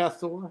 movie, Path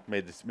to War?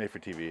 made for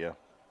TV? Yeah.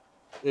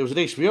 It was an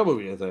HBO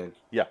movie, I think.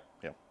 Yeah.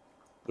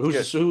 Who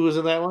was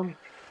in that one?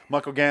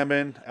 Michael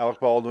Gambon, Alec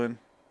Baldwin.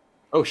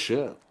 Oh,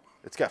 shit.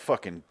 It's got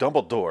fucking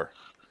Dumbledore.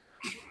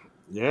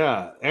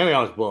 Yeah, and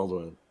Alec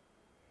Baldwin.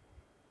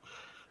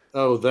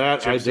 Oh,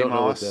 that I Gypsy don't know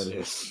what Moths. that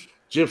is.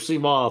 Gypsy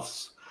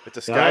Moths.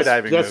 It's a Now,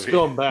 skydiving that's movie.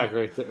 going back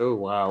right there. Oh,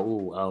 wow.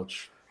 Ooh,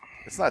 ouch.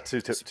 It's not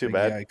too Big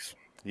bad. yikes.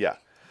 Yeah.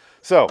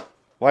 So,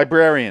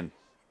 librarian.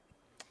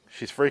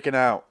 She's freaking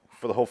out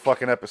for the whole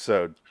fucking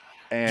episode.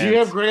 And Do you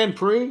have Grand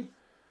Prix?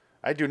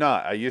 I do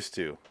not. I used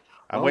to.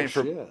 I'm Oh, waiting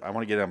for. shit. I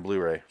want to get it on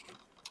Blu-ray.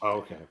 Oh,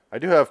 okay. I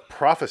do have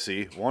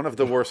Prophecy, one of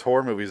the worst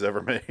horror movies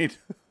ever made.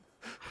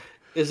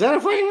 Is that a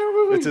Frankenheimer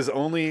movie?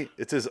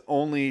 It's his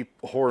only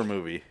horror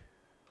movie.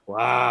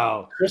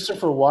 Wow.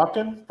 Christopher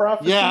Walken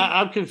prophecy? Yeah,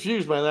 I'm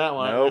confused by that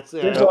one. Nope. That's-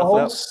 There's No, a whole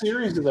no.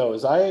 series of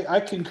those. I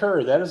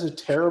concur. That is a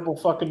terrible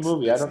fucking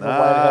movie. I It's don't know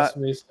why it has so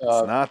many It's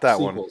not that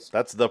one. sequels.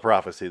 That's the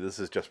Prophecy. This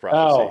is just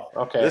Prophecy.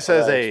 Oh, okay. This well,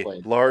 has that a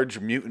explains. large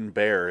mutant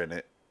bear in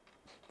it.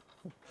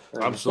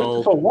 I'm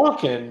sold. Christopher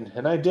Walken,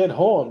 and I did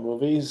horror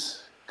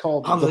movies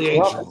called I'm The the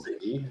angel.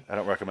 Prophecy. I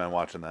don't recommend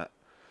watching that.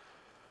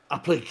 I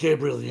play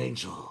Gabriel the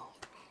Angel.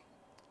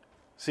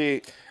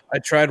 See, I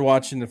tried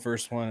watching the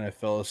first one and I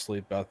fell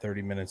asleep about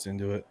 30 minutes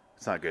into it.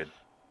 it's not good.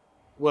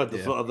 What the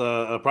Yeah.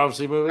 the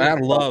prophecy movie?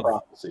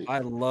 Prophecy. I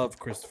love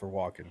Christopher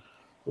Walken.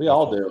 We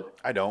all do.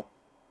 I don't.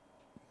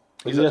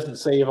 But he doesn't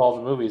save all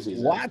the movies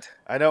he's in.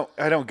 I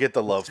don't get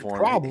the love What's your for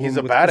him. problem He's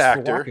a with bad Christopher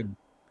actor. Walken?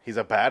 He's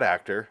a bad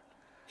actor.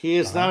 He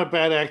is not a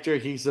bad actor.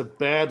 He's a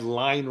bad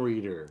line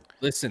reader.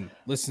 Listen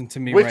to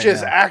me Which right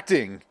is now.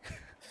 acting.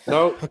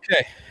 No,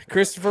 Okay,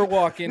 Christopher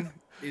Walken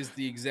is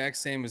the exact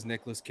same as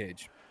Nicolas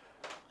Cage.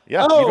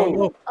 Yeah. You don't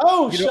know.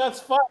 Oh, You don't- shots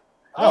fired.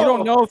 You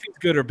don't know if he's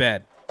good or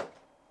bad.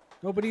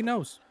 Nobody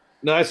knows.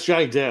 no, that's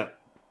Johnny Depp.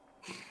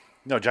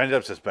 No, Johnny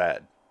Depp's just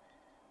bad.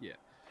 Yeah.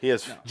 He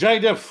has Johnny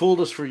Depp fooled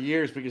us for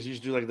years because he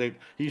used to do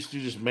he used to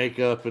do just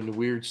makeup and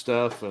weird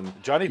stuff, and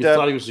Johnny you Depp.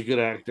 thought he was a good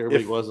actor, but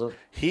he if- wasn't.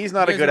 He's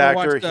not You a guys good ever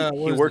actor. watched, He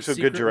what is works it, with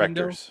good Secret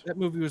Window? directors. That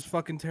movie was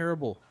fucking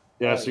terrible.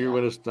 Yeah, Oh, Secret yeah.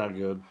 Window's not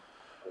good.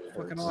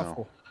 Fucking So,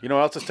 awful. you know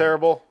what else is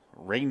terrible?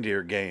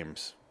 Reindeer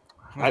Games.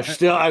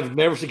 I've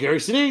never seen Gary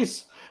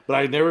Sinise, but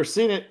I've never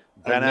seen it.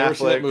 Ben I've never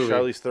seen that Affleck, movie.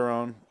 Charlize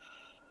Theron.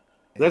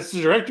 That's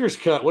the director's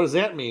cut. What does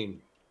that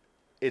mean?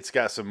 It's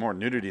got some more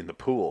nudity in the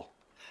pool.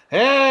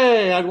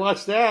 Hey, I'd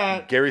watch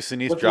that. Gary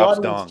Sinise What the drops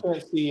audience dong.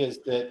 can't see is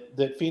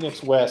that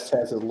Phoenix West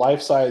has a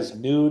life-size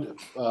nude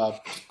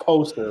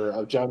poster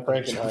of John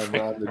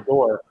Frankenheimer on the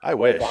door I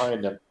wish.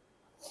 behind him.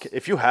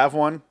 If you have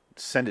one,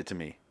 send it to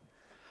me.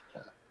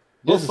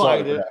 We'll His is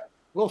find it. autographed.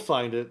 We'll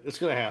find it. It's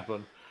gonna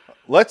happen.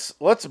 Let's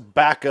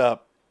back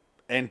up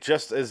and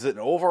just as an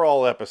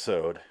overall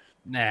episode,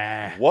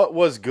 Nah. what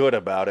was good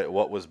about it?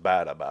 What was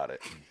bad about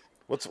it?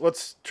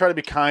 Let's try to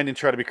be kind and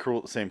try to be cruel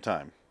at the same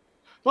time.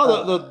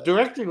 Well, the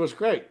directing was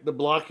great. The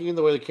blocking,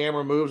 the way the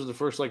camera moves in the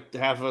first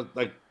half of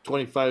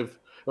 25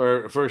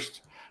 or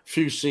first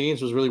few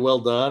scenes was really well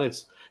done.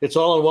 It's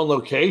all in one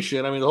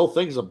location. I mean, the whole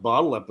thing is a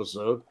bottle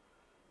episode,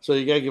 so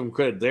you gotta give him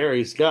credit there.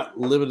 He's got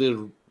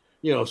limited,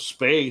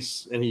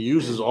 space, and he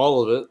uses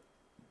all of it.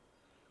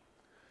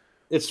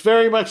 It's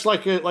very much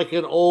like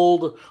an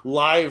old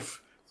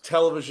live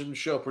television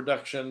show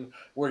production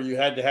where you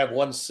had to have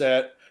one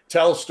set,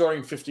 tell a story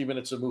in 50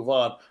 minutes and move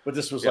on. But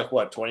this was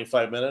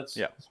 25 minutes?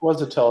 Yeah. This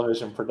was a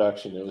television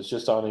production. It was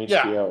just on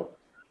HBO.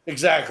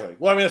 Exactly.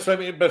 Well, I mean, that's what I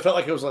mean, but it felt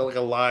like it was like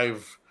a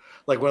live,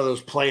 like one of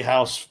those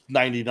Playhouse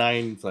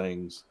 99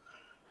 things,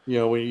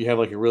 where you have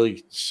like a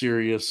really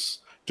serious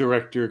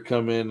director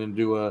come in and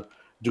do a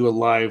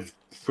live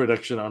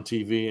production on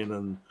TV, and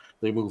then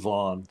they move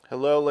on.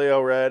 Hello, Leo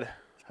Red.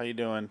 How you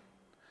doing?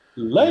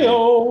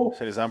 Leo!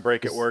 Said he's on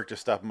break at work,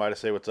 just stopping by to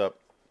say what's up.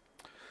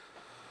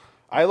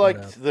 I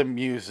liked the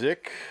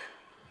music.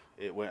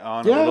 It went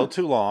on a little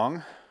too long,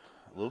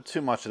 a little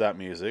too much of that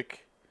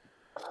music.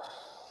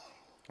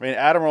 I mean,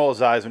 Adam rolled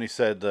his eyes when he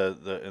said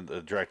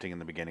the directing in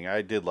the beginning.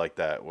 I did like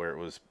that, where it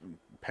was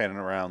panning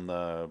around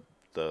the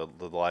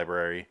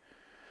library.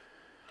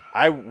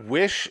 I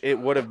wish it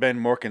would have been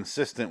more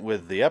consistent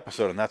with the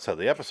episode, and that's how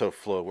the episode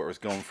flowed, where it was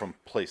going from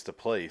place to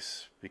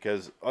place.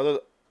 Because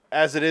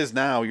as it is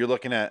now, you're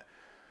looking at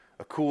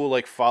a cool,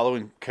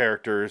 following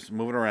characters,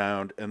 moving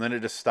around, and then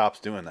it just stops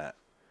doing that.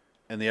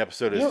 And the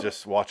episode is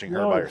just watching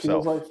her by It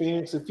herself. feels like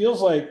Phoenix. It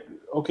feels like,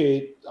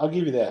 okay, I'll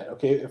give you that.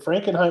 Okay,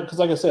 Frankenheimer, because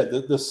like I said,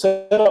 the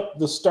setup,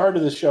 the start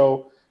of the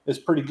show is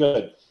pretty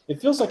good.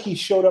 It feels like he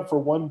showed up for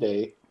one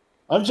day.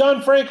 I'm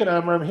John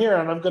Frankenheimer. I'm here,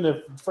 and I'm going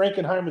to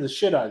Frankenheimer the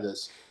shit out of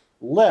this.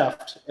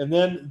 Left, and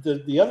then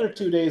the other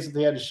 2 days that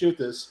they had to shoot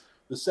this,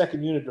 the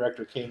second unit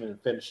director came in and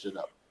finished it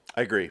up.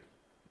 I agree.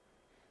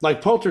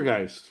 Like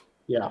Poltergeist.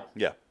 Yeah.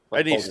 Yeah.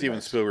 Like Any Steven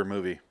Poltergeist. Spielberg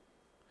movie.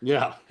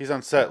 Yeah. He's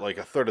on set like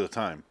a third of the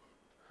time.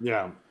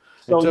 Yeah.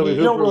 So And Toby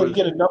you don't Hooper really was-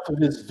 get enough of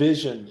his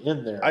vision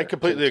in there. I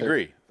completely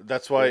agree.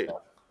 That's why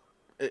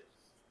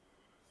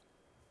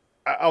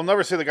I'll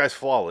never say the guy's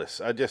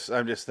flawless. I just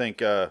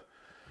think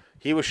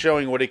he was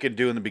showing what he could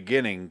do in the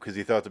beginning because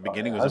he thought the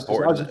beginning was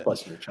important,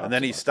 busting your chops and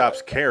then he about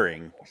stops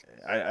caring.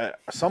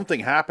 Something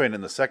happened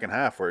in the second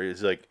half where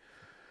he's like,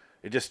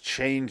 it just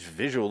changed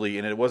visually,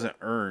 and it wasn't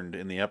earned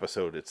in the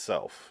episode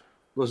itself.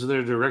 Was there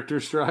a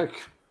director's strike?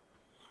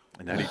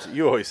 And then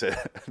you always say,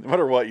 no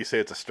matter what you say,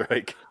 it's a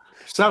strike.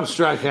 Some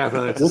strike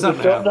happened. Was it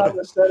Something filmed on happened.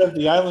 the set of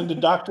The Island of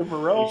Dr.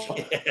 Moreau?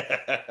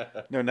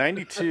 No,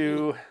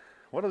 92.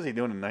 What was he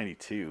doing in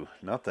 92?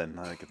 Nothing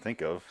I could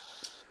think of.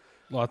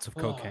 Lots of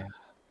cocaine.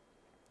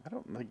 I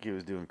don't think he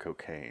was doing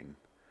cocaine.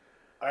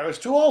 I was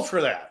too old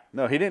for that.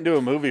 No, he didn't do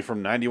a movie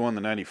from 91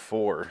 to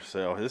 94.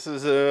 So this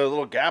is a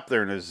little gap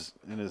there in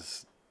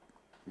his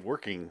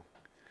working.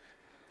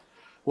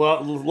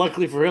 Well,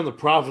 luckily for him, the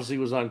prophecy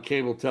was on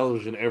cable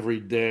television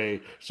every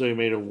day, so he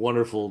made a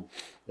wonderful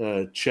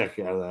check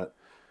out of that.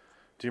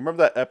 Do you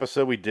remember that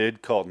episode we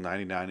did called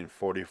 99 and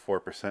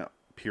 44%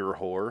 Pure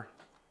Horror?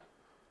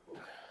 Do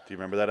you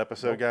remember that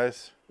episode,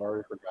 guys?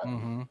 Already forgotten.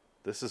 Mm-hmm.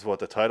 This is what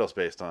the title's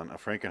based on, a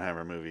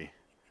Frankenheimer movie.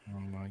 Oh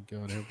my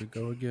god, here we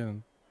go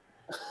again.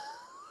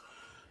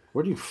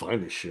 Where do you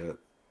find this shit?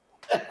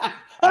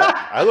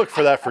 I looked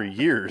for that for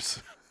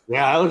years.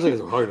 Yeah, it looks like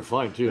it's hard to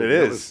find, too. It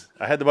is.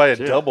 I had to buy a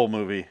Shit. double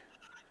movie.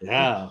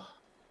 Yeah.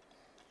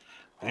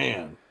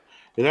 Man.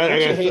 And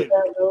Don't you hate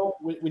that, though?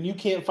 when you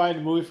can't find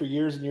a movie for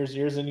years and years and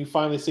years, and you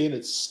finally see it,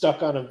 it's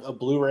stuck on a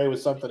Blu-ray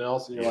with something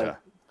else, and you're like,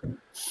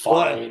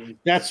 fine.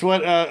 That's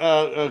what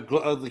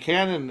the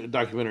Canon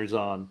documentary's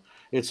on.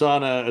 It's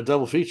on a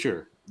double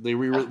feature. They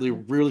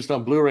released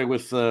on Blu-ray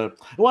with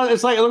well,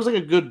 it looks like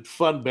a good,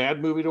 fun,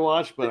 bad movie to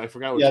watch, but I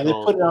forgot what it's they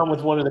called. put it on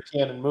with one of the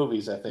Canon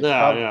movies, I think.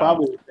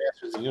 Probably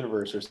Masters of the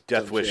Universe or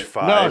Death Wish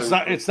 5. No,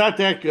 it's not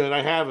that good.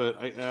 I have it.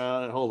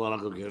 Hold on, I'll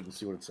go get it and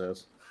see what it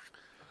says.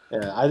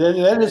 Yeah,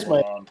 that is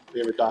my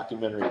favorite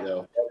documentary,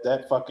 though.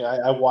 That fucking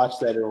I watch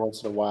that every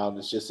once in a while, and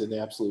it's just an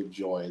absolute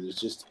joy.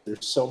 There's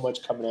so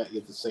much coming at you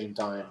at the same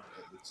time.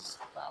 It's just,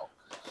 wow.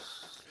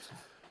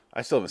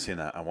 I still haven't seen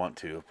that. I want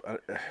to.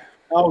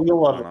 Oh,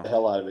 you'll love the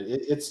hell out of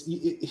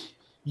it.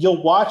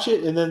 You'll watch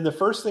it, and then the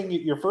first thing,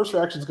 your first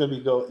reaction is going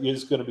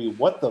to be,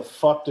 what the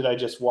fuck did I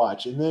just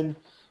watch? And then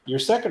your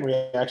second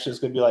reaction is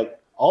going to be like,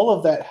 all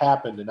of that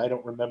happened, and I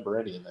don't remember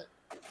any of it.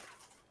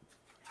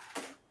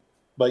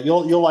 But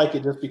you'll like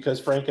it just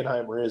because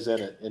Frankenheimer is in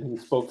it, and he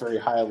spoke very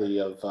highly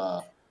of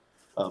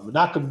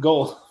Menachem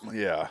Golan.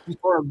 Yeah.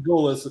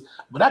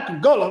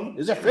 Menachem Golan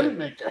is a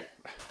filmmaker.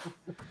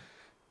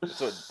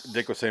 That's what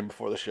Dick was saying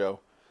before the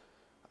show.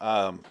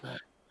 I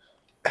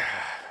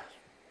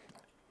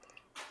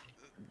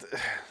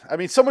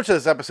mean, so much of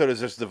this episode is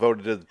just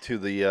devoted to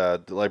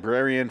the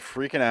librarian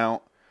freaking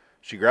out.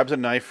 She grabs a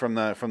knife from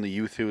the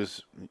youth who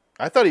was.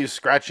 I thought he was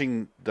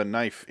scratching the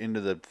knife into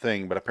the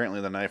thing, but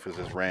apparently the knife was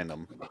just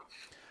random.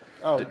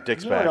 Oh,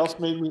 Dick's you know back. what else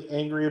made me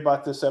angry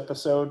about this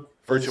episode?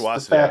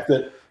 Virtuosity. The fact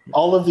that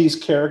all of these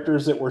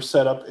characters that were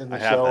set up in the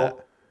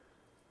show,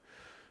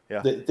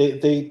 yeah, they're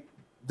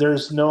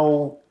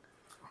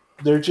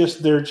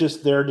just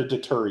there to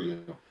deter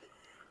you.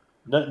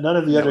 None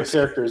of the other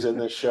characters in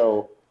this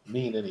show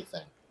mean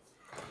anything.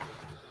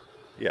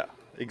 Yeah,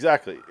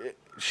 exactly.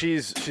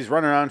 She's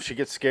running around. She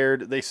gets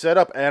scared. They set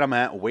up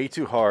Adamat way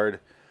too hard.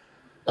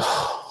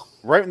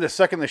 Right in the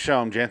second they show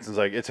him, Jansen's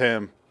like, it's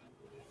him.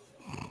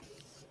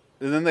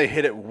 And then they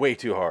hit it way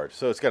too hard.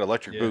 So it's got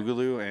Electric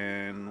Boogaloo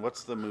and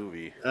what's the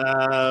movie?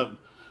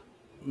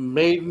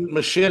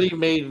 Machete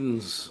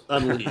Maidens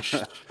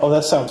Unleashed. Oh,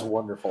 that sounds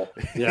wonderful.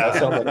 Yeah, that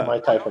sounds like my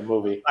type of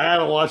movie. I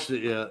haven't watched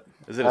it yet.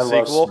 Is it a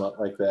sequel? Love smut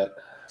like that.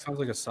 Sounds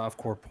like a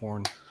softcore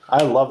porn.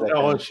 I love that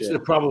kind of shit.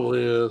 It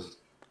probably is.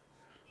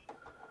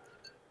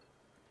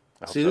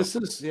 See, this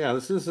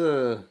is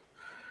a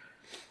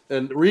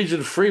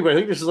region free, but I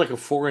think this is like a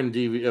foreign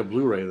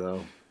Blu-ray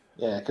though.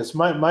 Yeah, because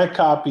my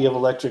copy of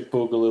Electric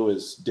Boogaloo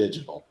is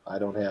digital. I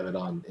don't have it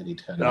on any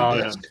kind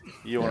of disc.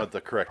 You want it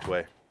the correct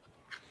way.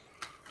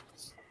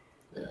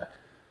 Yeah.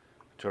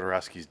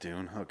 Jodorowsky's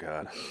Dune. Oh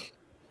God.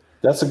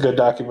 That's a good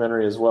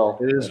documentary as well.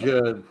 It is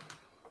good.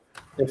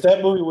 If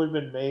that movie would have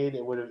been made,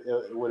 it would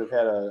have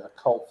had a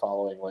cult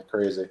following like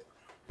crazy.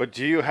 But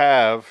do you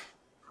have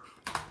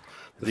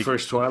the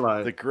first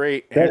Twilight? The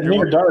great that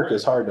Near Dark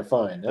is hard to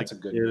find. That's a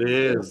good movie.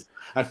 It is.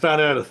 I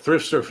found it at a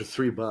thrift store for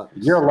 $3.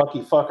 You're a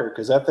lucky fucker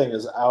because that thing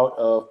is out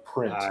of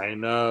print. I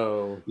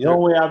know. The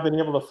only way I've been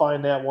able to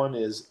find that one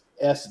is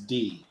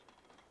SD,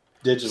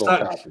 digital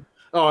copy.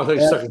 Oh, I think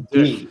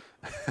SD.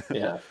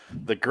 Yeah.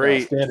 The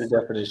great standard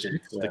definition.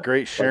 The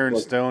great Sharon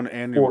Stone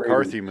Andrew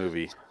McCarthy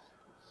movie.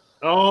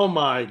 Oh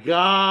my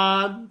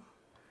God!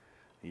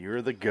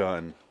 You're the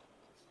Gun.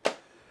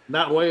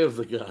 Not Way of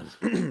the Gun.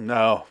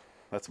 No,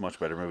 that's a much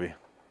better movie.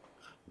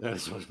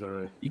 That's much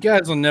better. You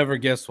guys will never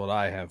guess what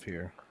I have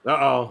here.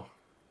 Uh-oh.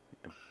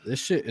 This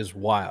shit is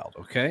wild,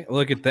 okay?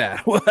 Look at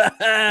that.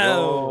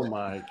 Oh,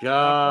 my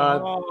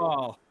God.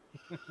 Oh.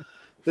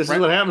 This is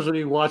what happens when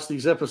you watch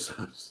these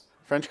episodes.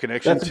 French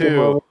Connection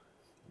 2.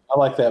 I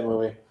like that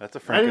movie. That's a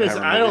Frankenheimer movie.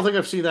 I don't think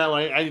I've seen that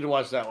one. I need to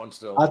watch that one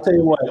still. I'll tell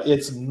you what,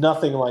 it's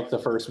nothing like the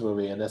first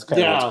movie, and that's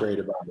kind of what's great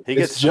about it.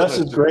 It's just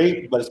as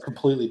great, but it's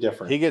completely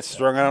different. He gets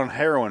strung out on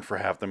heroin for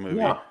half the movie.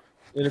 Yeah,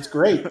 and it's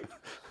great.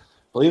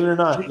 Believe it or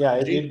not,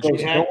 it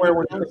goes nowhere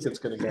where you think it's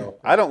going to go.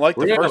 I don't like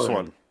the first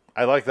one.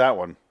 I like that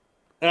one.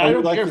 I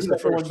don't like the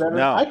second one better.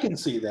 No. I can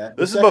see that.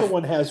 The second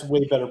one has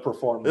way better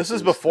performance. This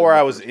is before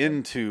I was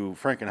into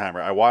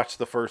Frankenheimer. I watched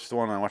the first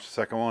one. I watched the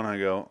second one. I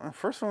go,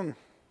 first one,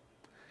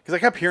 because I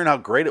kept hearing how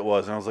great it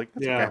was, and I was like,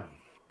 okay.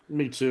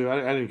 Me too.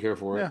 I didn't care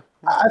for it. Yeah.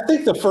 I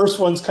think the first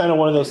one's kind of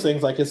one of those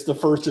things, like it's the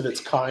first of its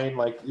kind.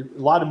 Like a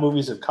lot of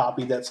movies have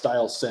copied that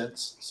style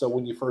since. So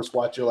when you first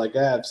watch, you're like,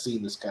 I've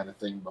seen this kind of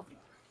thing before.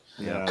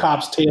 Yeah.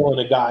 Cops tailing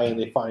a guy and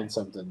they find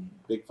something,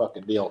 big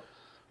fucking deal.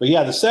 But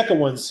yeah, the second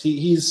one's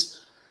he's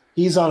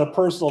on a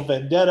personal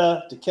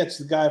vendetta to catch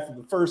the guy from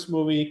the first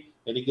movie,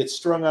 and he gets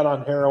strung out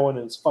on heroin,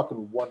 and it's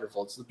fucking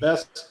wonderful. It's the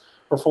best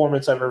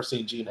performance I've ever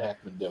seen Gene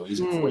Hackman do.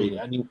 He's great.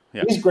 I mean,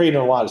 he's great in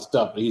a lot of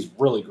stuff, but he's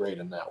really great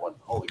in that one.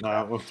 Holy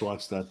crap! We'll have to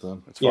watch that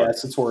then. It's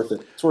worth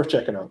it. It's worth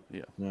checking out.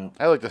 Yeah.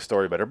 I like the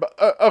story better. But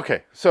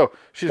okay, so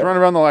she's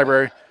running around the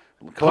library.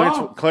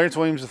 Clarence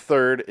Williams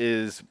III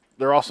is.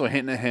 They're also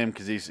hinting at him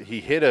because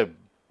he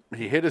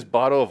hid his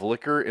bottle of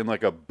liquor in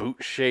like a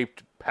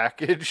boot-shaped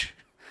package,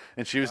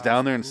 and she was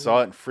down there and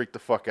saw it and freaked the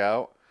fuck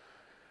out.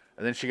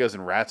 And then she goes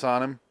and rats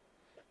on him,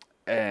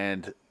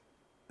 and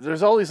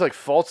there's all these like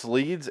false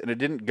leads, and it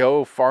didn't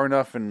go far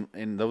enough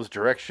in those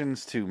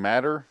directions to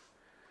matter.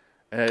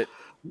 And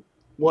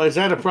Well, is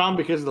that a problem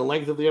because of the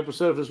length of the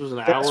episode? If this was an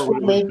That's hour, what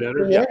would it made be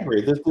better? me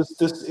angry.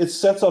 This it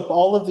sets up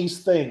all of these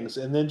things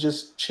and then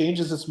just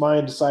changes its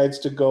mind, decides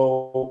to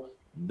go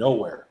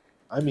nowhere.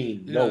 I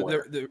mean, You know,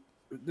 nowhere.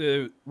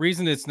 the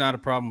reason it's not a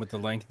problem with the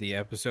length of the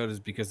episode is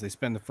because they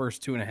spend the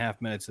first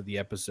 2.5 minutes of the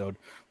episode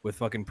with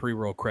fucking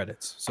pre-roll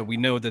credits. So we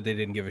know that they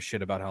didn't give a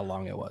shit about how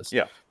long it was.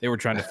 Yeah. They were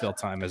trying to fill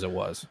time as it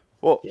was.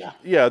 well, Yeah.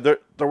 yeah, they're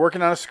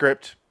working on a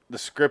script. The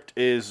script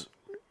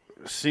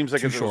seems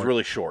like Too it was short.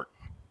 really short,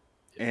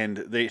 and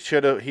he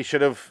should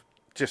have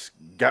just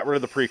got rid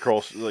of the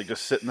pre-rolls, like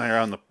just sitting there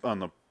on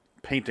the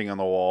painting on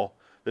the wall.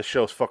 This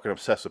show's fucking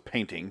obsessed with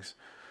paintings.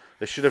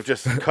 They should have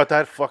just cut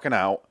that fucking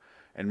out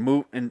and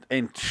move and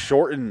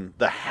shorten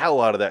the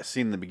hell out of that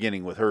scene in the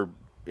beginning with her.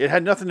 It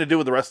had nothing to do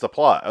with the rest of the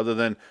plot other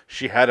than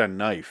she had a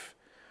knife.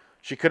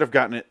 She could have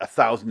gotten it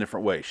 1,000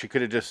 different ways. She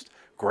could have just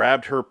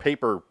grabbed her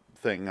paper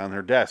thing on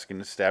her desk and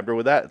just stabbed her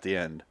with that at the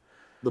end.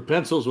 The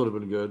pencils would have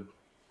been good.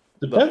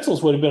 The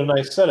pencils would have been a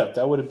nice setup.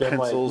 That would have been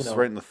Pencils like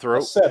right in the a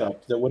throat.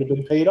 setup that would have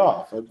been paid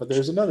off. But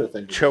there's another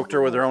thing. Choked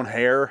her with her own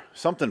hair.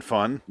 Something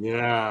fun.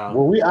 Yeah.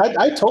 Well,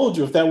 I told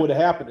you if that would have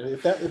happened,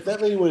 if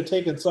that lady would have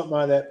taken something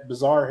out of that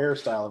bizarre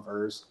hairstyle of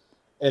hers,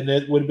 and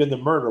it would have been the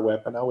murder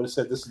weapon, I would have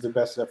said this is the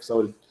best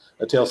episode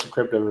of Tales from the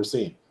Crypt I've ever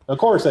seen. Of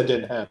course, that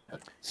didn't happen.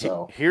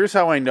 So Here's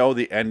how I know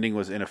the ending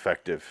was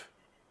ineffective.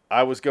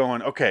 I was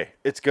going, okay,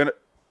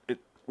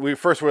 we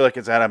first were like,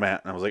 it's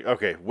Adamant. And I was like,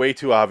 okay, way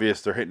too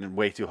obvious. They're hitting it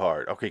way too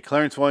hard. Okay,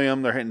 Clarence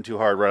William, they're hitting too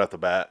hard right off the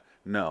bat.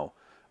 No.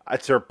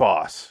 It's her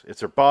boss.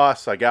 It's her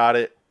boss. I got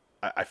it.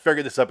 I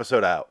figured this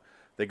episode out.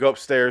 They go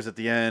upstairs at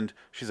the end.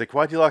 She's like,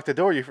 why'd you lock the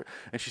door?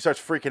 And she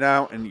starts freaking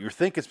out. And you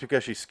think it's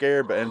because she's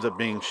scared, but ends up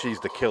being she's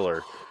the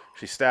killer.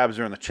 She stabs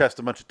her in the chest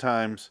a bunch of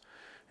times.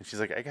 And she's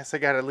like, I guess I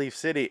got to leave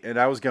city. And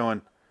I was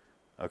going,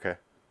 okay.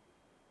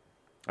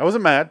 I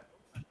wasn't mad.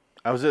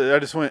 I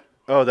just went,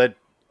 oh, that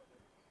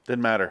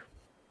didn't matter.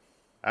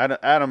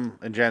 Adam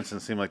and Jansen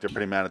seem like they're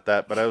pretty mad at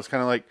that, but I was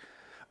kind of like,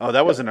 oh,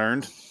 that wasn't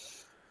earned.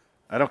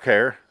 I don't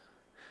care.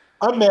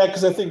 I'm mad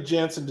because I think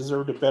Jansen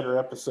deserved a better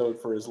episode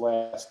for his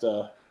last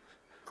spot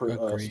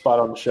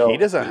on the show. He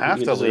doesn't have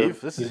to deserved- leave.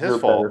 This he is his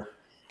deserved fault. better.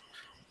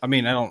 I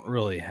mean, I don't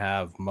really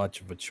have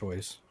much of a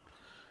choice.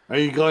 Are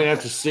you going out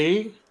to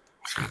sea?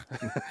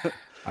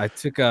 I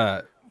took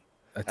a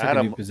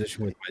Adam- new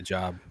position with my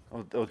job.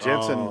 Oh, Oh.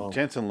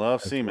 Jansen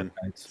loves That's semen,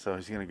 what nice. so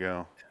he's gonna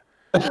go.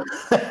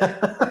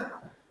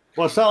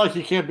 Well, it's not like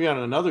you can't be on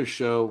another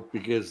show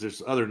because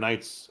there's other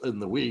nights in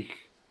the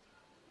week.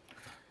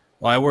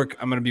 Well, I'm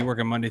going to be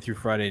working Monday through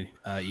Friday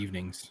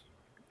evenings.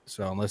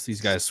 So unless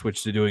these guys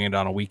switch to doing it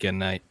on a weekend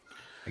night,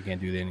 I can't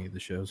do any of the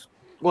shows.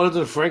 Well,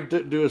 doesn't Frank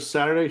do a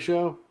Saturday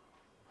show?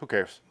 Who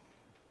cares?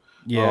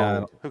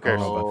 Yeah. Who cares?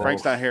 Oh.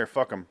 Frank's not here.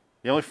 Fuck him.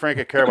 The only Frank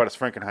I care about is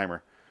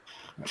Frankenheimer.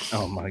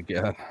 Oh my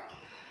god.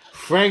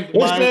 Frank,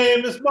 His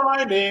name is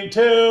my name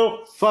too.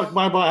 fuck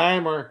my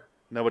Beheimer.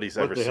 Nobody's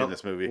What ever the seen hell?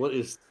 this movie. What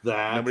is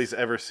that? Nobody's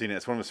ever seen it.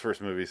 It's one of his first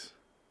movies.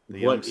 The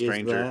Young What is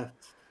Stranger. that?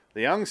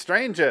 The Young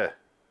Stranger.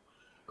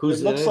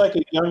 Who's It looks in like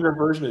a younger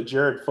version of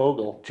Jared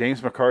Fogle.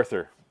 James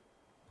MacArthur.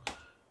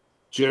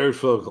 Jared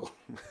Fogle.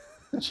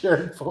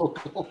 Jared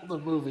Fogle, the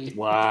movie.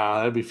 Wow,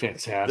 that'd be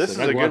fantastic. This is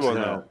I'd a good watch one,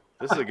 that. though.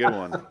 This is a good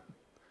one.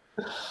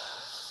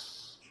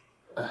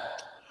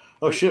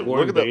 Oh shit!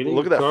 Warren Look at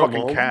Beatty, that Carl fucking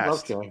Malden?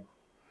 cast. Okay,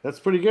 that's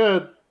pretty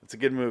good. It's a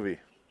good movie.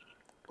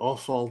 All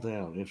fall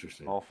down.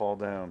 Interesting. All fall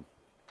down.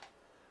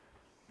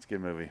 It's a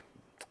good movie.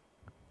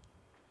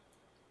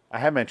 I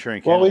have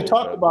Manchurian Well, we Candidate,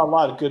 talked but- about a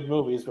lot of good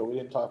movies, but we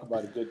didn't talk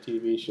about a good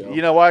TV show.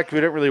 You know what? We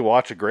didn't really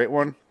watch a great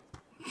one.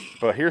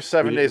 But here's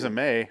 7 We Days didn't. of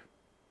May.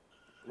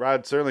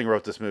 Rod Serling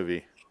wrote this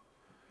movie.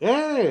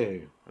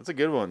 Hey, That's a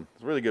good one.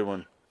 It's a really good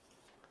one.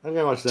 I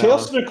gotta watch that.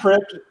 Tales one. from the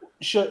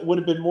Crypt would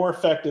have been more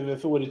effective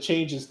if it would have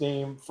changed its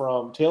name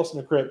from Tales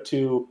from the Crypt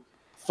to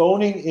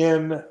Phoning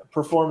in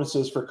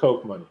Performances for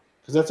Coke Money,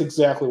 because that's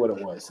exactly what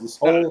it was. This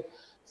whole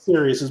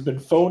series has been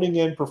phoning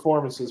in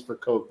performances for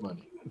Coke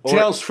Money.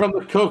 Tales from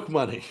the Coke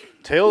Money.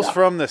 Tales Yeah.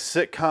 from the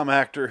sitcom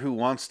actor who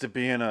wants to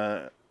be in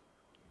a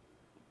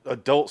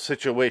adult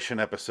situation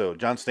episode,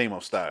 John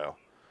Stamos style.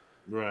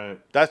 Right.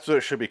 That's what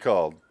it should be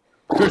called.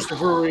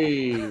 Christopher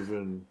Reeve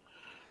and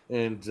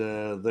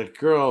the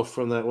girl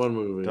from that one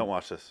movie. Don't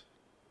watch this.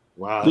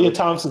 Wow. Leah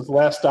Thompson's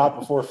last stop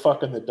before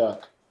fucking the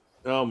duck.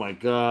 Oh my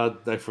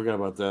god, I forgot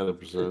about that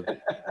episode.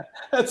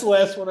 That's the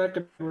last one I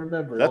can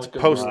remember. That's Only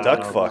 'cause post-duck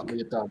of fuck.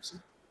 Leah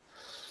Thompson.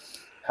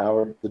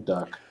 Howard the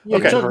Duck. You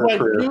Okay. took Her my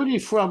career. beauty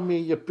from me,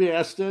 you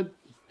bastard.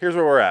 Here's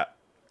where we're at.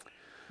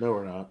 No,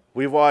 we're not.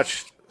 We've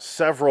watched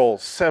several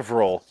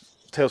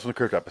Tales from the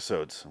Crypt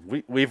episodes.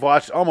 We've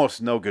watched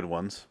almost no good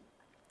ones.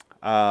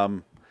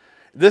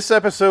 This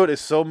episode is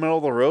so middle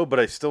of the road, but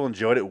I still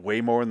enjoyed it way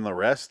more than the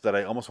rest that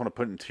I almost want to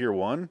put in tier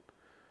 1.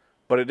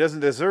 But it doesn't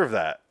deserve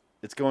that.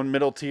 It's going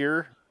middle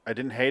tier. I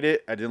didn't hate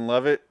it. I didn't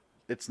love it.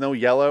 It's no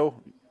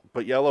Yellow,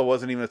 but Yellow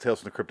wasn't even a Tales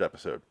from the Crypt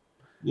episode.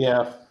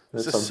 Yeah.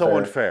 This that's is so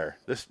unfair.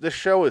 This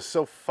show is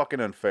so fucking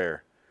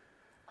unfair.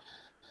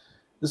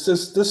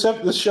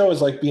 This show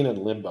is like being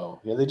in limbo.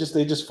 They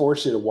just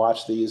force you to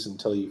watch these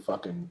until you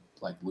fucking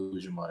like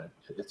lose your mind.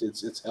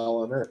 It's hell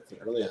on earth.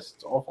 It really is.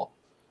 It's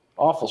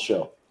awful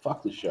show.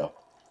 Fuck this show.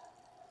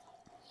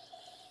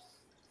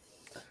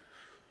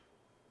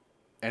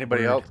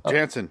 Anybody else?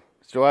 Jansen,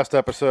 it's your last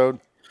episode.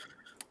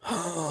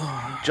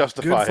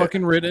 Justify Good it.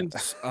 fucking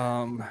riddance.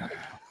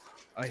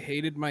 I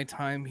hated my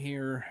time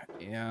here,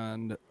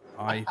 and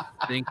I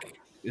think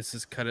this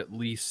has cut at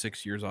least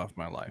 6 years off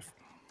my life.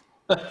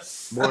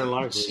 More than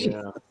likely,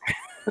 yeah.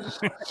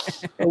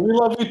 We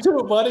love you too,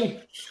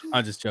 buddy.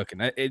 I'm just joking.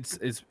 It's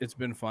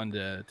been fun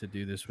to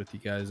do this with you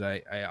guys.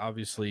 I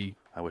obviously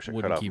I wish I could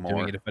wouldn't have keep more.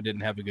 doing it if I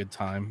didn't have a good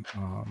time.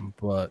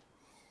 But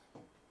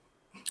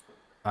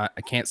I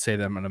can't say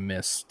that I'm gonna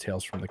miss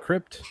Tales from the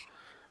Crypt.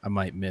 I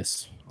might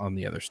miss on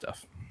the other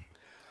stuff.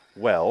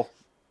 Well,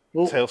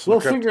 We'll Tales from the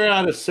Crypt. figure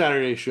out a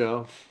Saturday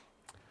show.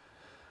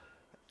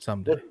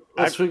 Someday.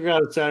 Let's figure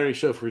out a Saturday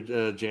show for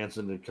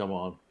Jansen to come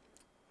on.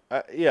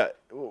 Yeah,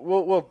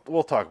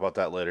 we'll talk about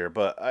that later.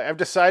 But I've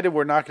decided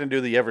we're not going to do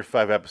the every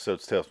 5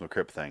 episodes Tales from the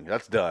Crypt thing.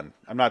 That's done.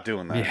 I'm not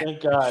doing that. Yeah.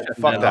 Thank God.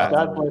 Fuck that.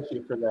 God bless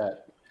you for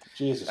that.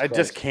 Jesus I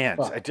just Christ. can't.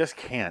 Fuck. I just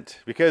can't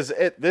because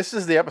this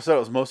is the episode I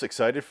was most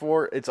excited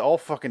for. It's all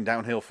fucking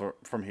downhill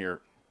from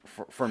here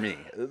for me.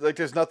 Like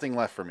there's nothing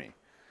left for me,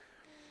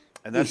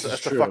 and that's a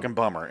true. fucking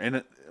bummer.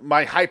 And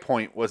my high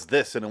point was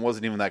this, and it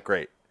wasn't even that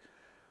great.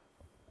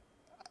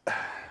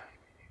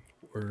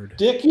 Word.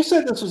 Dick, you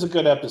said this was a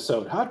good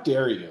episode. How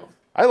dare you?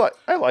 I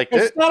liked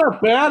It's it. not a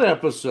bad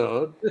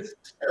episode. It's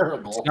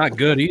terrible. Not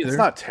good either. It's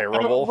not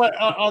terrible. But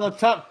on the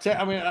top 10,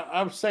 I mean,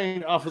 I'm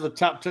saying off of the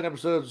top 10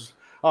 episodes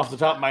off the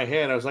top of my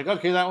head, I was like,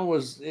 okay, that one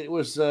was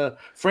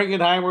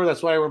Frankenheimer.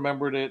 That's why I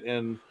remembered it.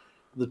 And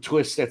the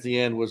twist at the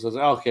end was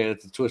okay,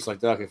 it's a twist like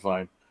that. Okay,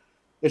 fine.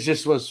 It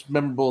just was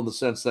memorable in the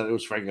sense that it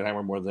was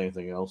Frankenheimer more than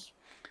anything else.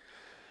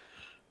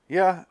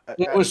 Yeah,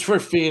 It was for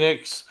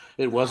Phoenix.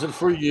 It wasn't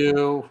for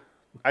you.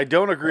 I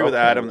don't agree with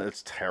Okay. Adam that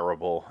it's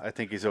terrible. I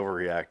think he's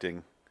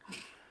overreacting.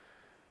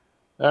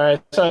 All right,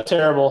 it's not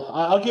terrible.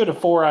 I'll give it a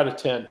 4 out of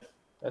 10.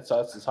 That's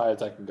as high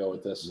as I can go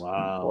with this.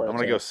 Wow. 4 out of I'm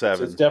gonna 10. go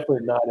 7. It's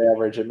definitely not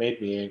average. It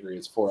made me angry.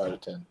 It's 4 out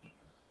of 10.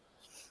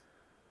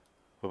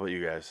 What about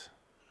you guys?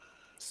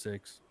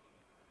 6.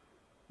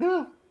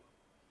 Yeah,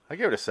 I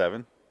give it a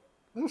 7.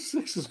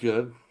 6 is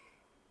good.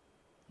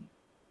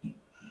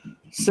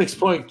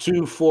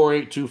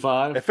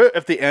 6.24825.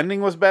 If the ending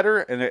was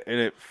better and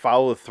it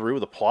followed through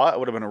the plot, it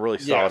would have been a really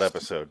solid Yes.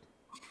 episode.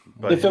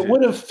 But If it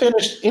would have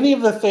finished any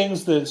of the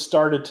things that it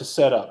started to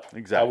set up,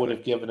 Exactly. I would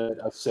have given it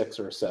a 6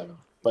 or a 7.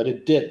 But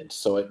it didn't.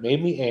 So it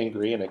made me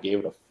angry, and I gave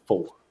it a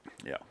 4.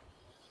 yeah,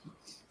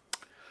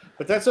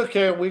 But that's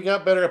okay. We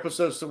got better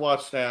episodes to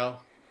watch now.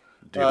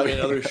 In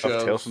other Of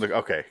shows. Tales from the-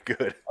 okay,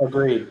 good.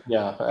 Agreed.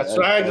 Yeah. That's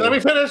right. Let me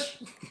finish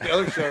the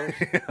other shows.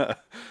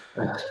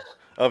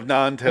 Of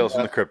non-Tales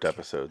from the Crypt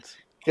episodes.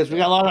 Because we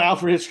got a lot of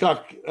Alfred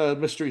Hitchcock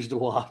mysteries to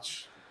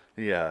watch.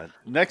 Yeah.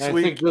 Next And I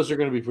week, think those are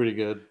going to be pretty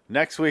good.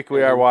 Next week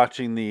we are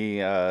watching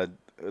the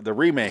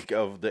remake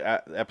of the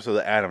episode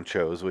that Adam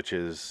chose, which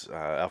is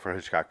Alfred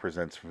Hitchcock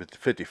Presents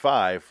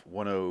 55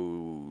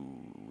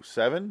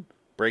 107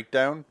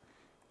 Breakdown.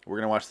 We're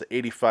gonna watch the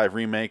 85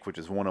 remake, which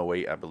is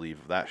 108, I believe,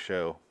 of that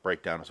show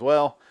breakdown as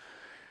well.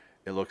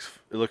 It looks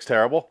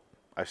terrible.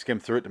 I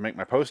skimmed through it to make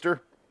my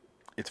poster.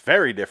 It's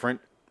very different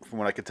from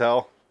what I could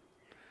tell.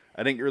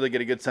 I didn't really get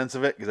a good sense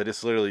of it because I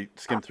just literally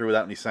skimmed through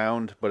without any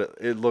sound, but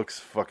it looks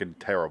fucking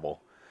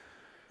terrible.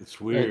 It's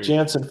weird.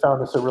 Jansen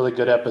found us a really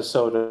good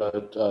episode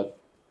of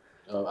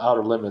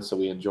Outer Limits that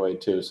we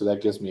enjoyed too, so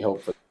that gives me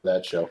hope for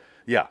that show.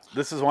 Yeah,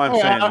 this is why I'm Oh,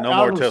 saying no more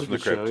Alvin's Tales a from the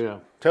good show, Crypt. yeah.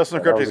 Tales from the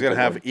Yeah, Crypt that is was a going to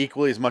good have one.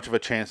 equally as much of a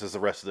chance as the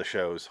rest of the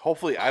shows.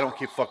 Hopefully, I don't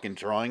keep fucking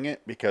drawing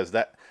it because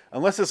that,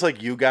 unless it's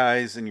like you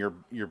guys and your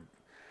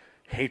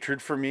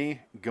hatred for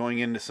me going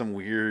into some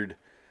weird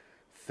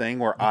thing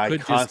where I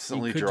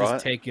constantly you could draw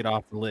just it. take it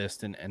off the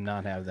list and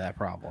not have that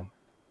problem.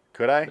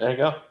 Could I? There you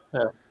go.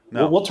 Yeah.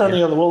 No. We'll turn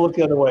the other. We'll look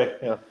the other way.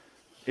 Yeah.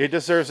 It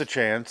deserves a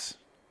chance.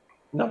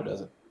 No, it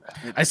doesn't.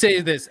 I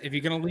say this: if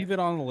you're gonna leave it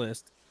on the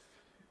list,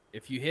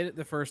 if you hit it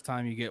the first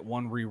time, you get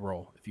one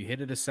re-roll. If you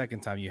hit it a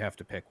second time, you have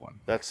to pick one.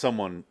 That's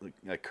someone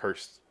like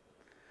cursed.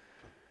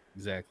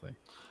 Exactly.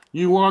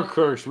 You are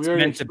cursed. We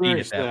already meant to be at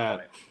experienced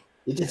that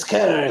that. It is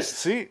cursed.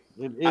 See,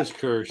 It is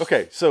cursed.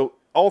 okay, so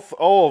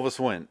all of us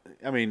went.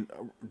 I mean,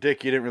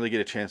 Dick, you didn't really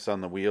get a chance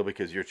on the wheel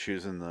because you're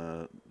choosing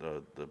the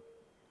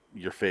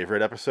your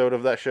favorite episode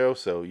of that show,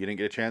 so you didn't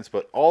get a chance.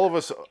 But all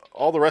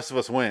the rest of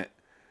us went,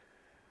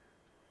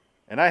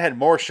 and I had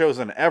more shows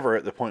than ever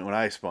at the point when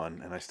I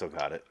spun, and I still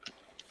got it.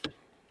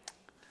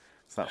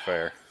 It's not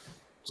fair.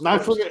 Now, I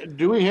forget,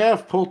 do we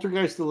have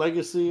Poltergeist the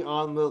Legacy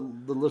on the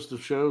list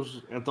of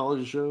shows,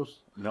 anthology shows?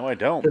 No, I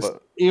don't. 'Cause,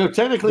 But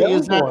technically, That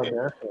is was on that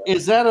there.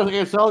 is that an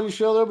anthology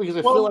show though? Because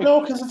I feel Well, like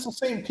no, because it's the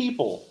same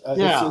people.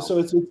 Yeah. So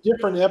it's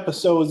different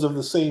episodes of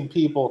the same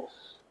people.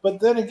 But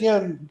then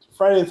again,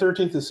 Friday the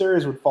 13th, the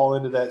series would fall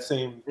into that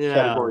same Yeah.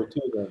 category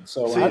too. Then,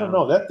 so See- I don't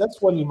know.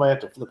 That's one you might have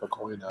to flip a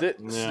coin on. this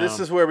Yeah.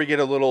 is where we get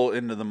a little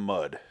into the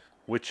mud,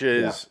 which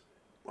is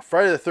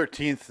Friday the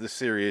 13th, the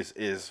series,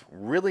 is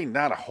really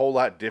not a whole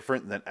lot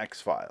different than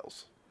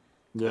X-Files.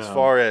 As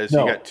far as you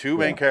got two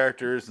main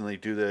characters and they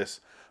do this.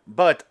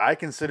 But I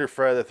consider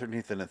Friday the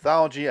 13th an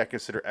anthology. I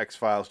consider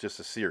X-Files just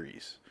a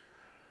series.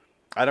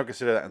 I don't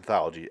consider that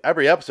anthology.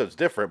 Every episode's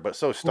different, but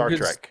so is Star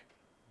Trek.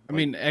 I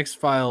mean,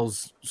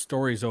 X-Files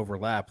stories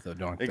overlap, though,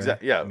 don't they?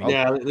 Exactly. Yeah. I mean,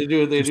 Yeah, they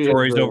do. They do.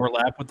 Stories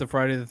overlap with the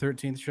Friday the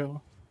 13th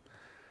show.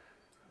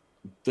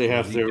 They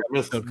have their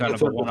kind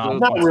of a one-off.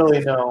 Not really.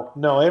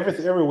 No.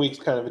 Every week's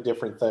kind of a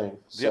different thing.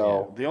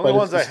 So the only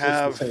ones I it's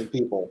have, the same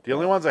people. The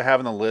only ones I have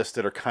on the list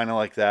that are kind of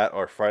like that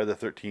are Friday the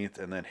 13th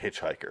and then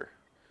Hitchhiker.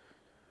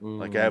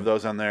 Like I have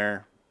those on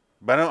there,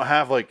 but I don't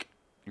have like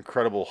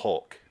Incredible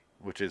Hulk,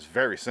 which is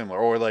very similar,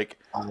 or like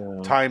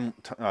what's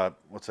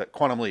that?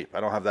 Quantum Leap. I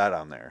don't have that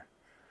on there.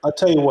 I'll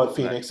tell you what,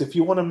 Phoenix. If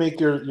you want to make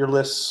your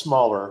list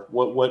smaller,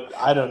 what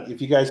I don't. If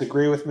you guys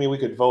agree with me, we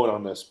could vote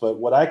on this. But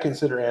what I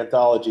consider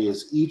anthology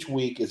is each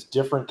week is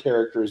different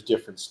characters,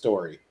 different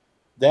story.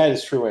 That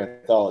is true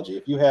anthology.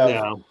 If you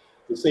have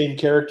the same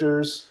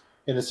characters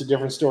and it's a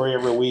different story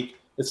every week,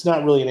 it's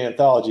not really an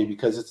anthology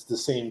because it's the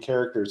same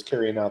characters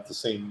carrying out the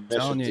same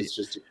missions. It's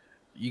just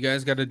you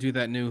guys got to do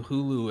that new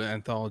Hulu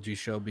anthology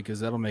show because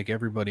that'll make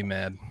everybody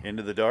mad.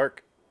 Into the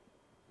Dark.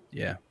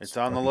 Yeah, it's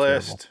on the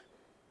list. Terrible.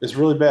 It's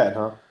really bad,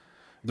 huh?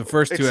 The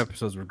first two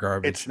episodes were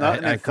garbage. It's not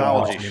an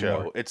anthology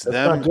show. It's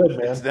them. Not good,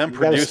 man. It's them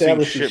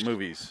producing shit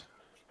movies.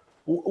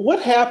 What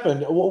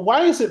happened?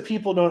 Why is it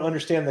people don't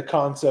understand the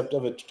concept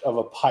of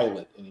a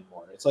pilot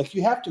anymore? It's like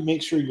you have to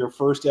make sure your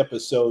first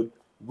episode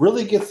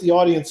really gets the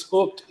audience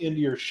hooked into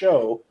your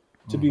show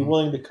to be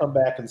willing to come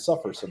back and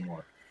suffer some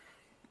more.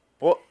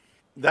 Well,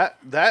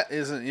 that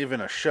isn't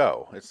even a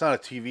show. It's not a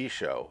TV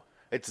show.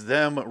 It's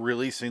them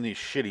releasing these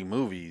shitty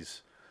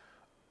movies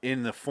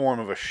in the form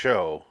of a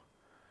show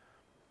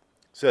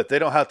so that they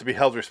don't have to be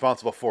held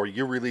responsible for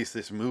you release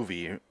this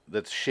movie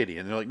that's shitty.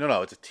 And they're like,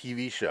 no, it's a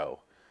TV show.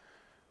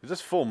 It's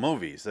just full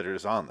movies that are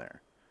just on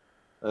there.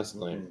 That's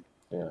lame.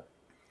 Yeah.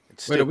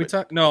 Wait, are we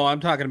talking? No, I'm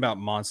talking about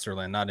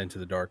Monsterland, not Into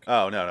the Dark.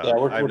 Oh, no. Yeah,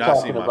 we're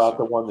talking about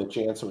the one that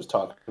Jansen was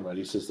talking about.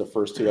 He says the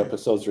first two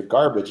episodes are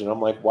garbage. And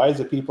I'm like, why is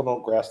it people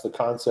don't grasp the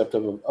concept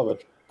of a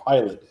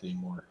pilot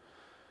anymore?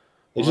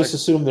 They just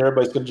assume that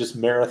everybody's going to just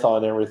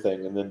marathon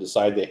everything and then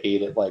decide they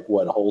hate it like,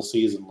 a whole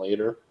season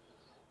later?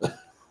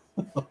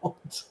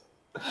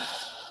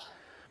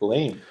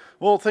 Lame.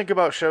 Well, think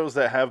about shows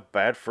that have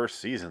bad first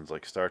seasons,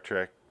 like Star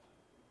Trek.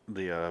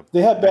 They have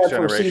bad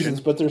first seasons,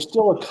 but there's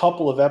still a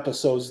couple of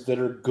episodes that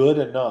are good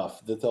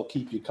enough that they'll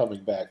keep you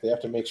coming back. They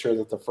have to make sure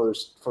that the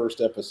first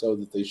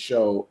episode that they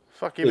show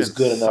is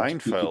good enough to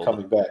keep you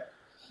coming back.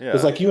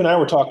 Because like you and I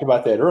were talking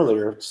about that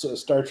earlier,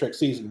 Star Trek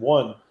Season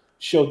 1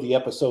 showed the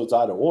episodes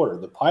out of order.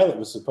 The pilot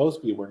was supposed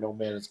to be Where No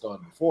Man Has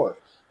Gone Before,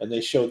 and they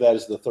showed that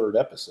as the third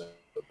episode.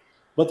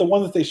 But the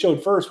one that they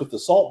showed first with the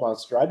salt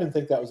monster, I didn't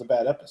think that was a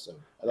bad episode.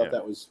 I thought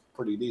that was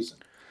pretty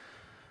decent.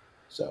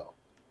 So,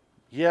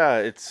 yeah,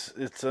 it's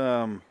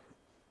I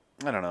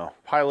don't know.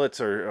 Pilots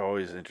are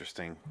always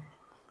interesting.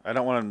 I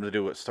don't want them to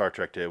do what Star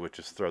Trek did, which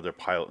is throw their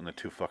pilot into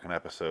 2 fucking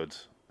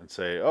episodes and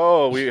say,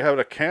 "Oh, we have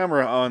a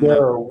camera on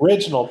their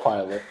original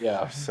pilot."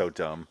 Yeah, so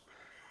dumb.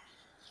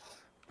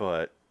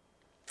 But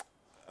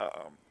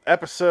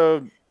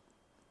episode,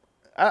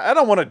 I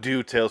don't want to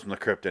do Tales from the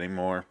Crypt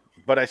anymore.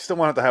 But I still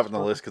want it to have it on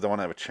the list because I want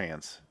to have a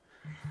chance.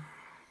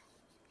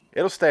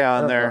 It'll stay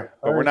on there,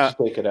 but we're not.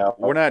 Take it out.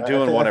 We're not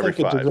doing one every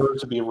 5. It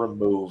deserves to be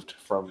removed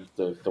from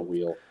the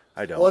wheel.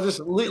 I don't. Well, just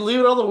leave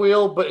it on the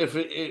wheel. But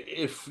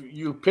if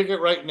you pick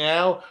it right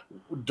now,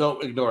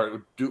 don't ignore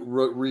it.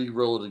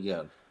 Re-roll it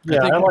again.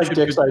 Yeah, I like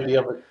Dick's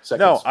idea of it.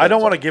 No, I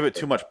don't want to give it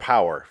too much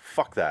power.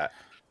 Fuck that.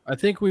 I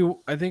think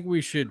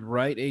we should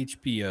write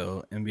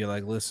HBO and be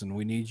like, listen,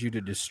 we need you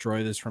to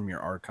destroy this from your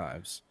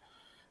archives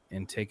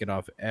and take it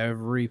off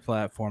every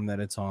platform that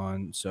it's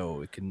on,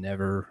 so it can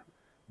never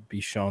be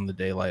shown the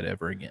daylight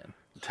ever again.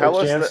 Tell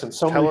us that.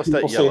 So many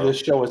people say this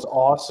show is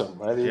awesome.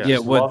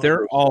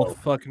 They're all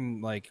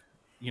fucking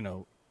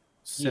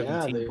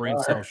 17 brain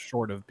cells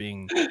short of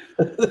being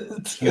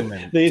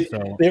human. They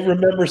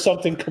remember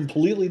something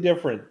completely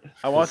different.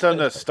 I want them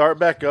to start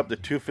back up the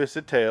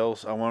Two-Fisted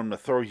Tales. I want them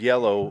to throw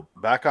Yellow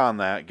back on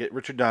that. Get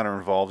Richard Donner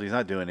involved. He's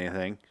not doing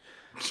anything.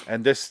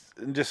 And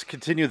just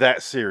continue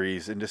that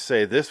series and just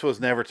say, this was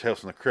never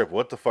Tales from the Crypt.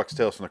 What the fuck's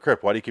Tales from the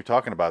Crypt? Why do you keep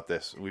talking about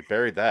this? We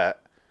buried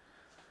that.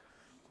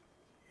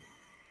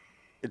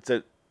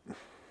 But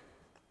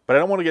I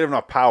don't want to give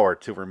enough power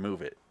to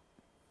remove it.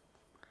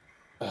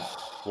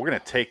 We're going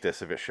to take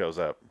this if it shows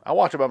up. I'll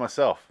watch it by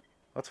myself.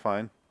 That's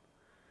fine.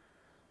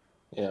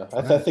 Yeah,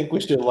 I think we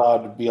should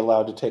be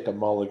allowed to take a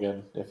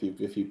mulligan if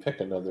you pick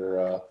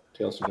another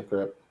Tales from the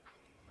Crypt.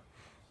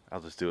 I'll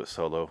just do it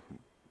solo.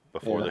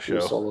 Before the show,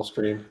 solo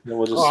stream. Then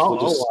we'll I'll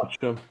watch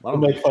them. We'll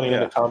make funny in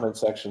the comment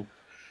section.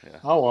 Yeah.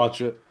 I'll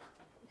watch it.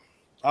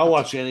 I'll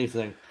watch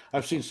anything.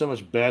 I've seen so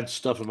much bad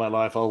stuff in my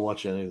life. I'll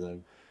watch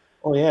anything.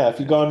 Oh yeah, if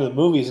you've gone to the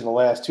movies in the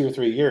last 2 or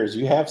 3 years,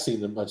 you have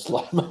seen a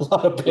lot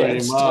of bad Pretty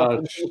stuff.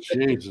 Much.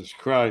 Jesus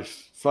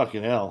Christ,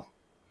 fucking hell.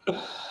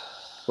 Well,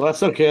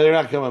 that's okay. They're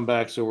not coming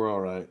back, so we're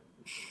all right.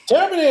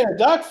 Terminator,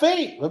 Dark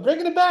Fate. We're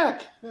bringing it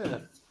back. Yeah.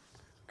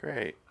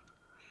 Great.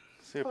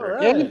 Super. All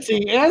right.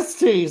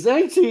 ATSTs.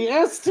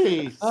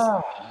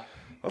 Ah,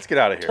 Let's get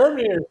out of here.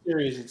 Terminator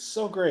series. It's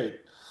so great.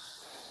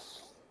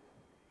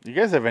 You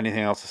guys have anything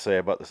else to say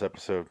about this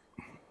episode?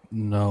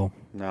 No.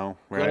 No,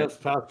 right? Gwyneth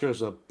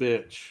Paltrow's a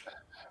bitch.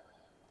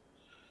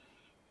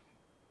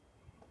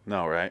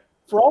 No, right?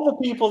 For all the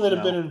people that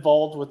have No. been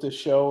involved with this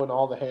show and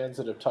all the hands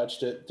that have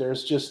touched it,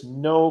 there's just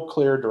no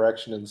clear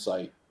direction in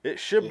sight. It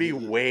should be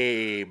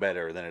way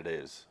better than it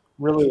is.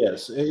 Really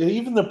is.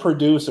 Even the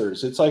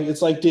producers. It's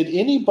like, did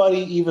anybody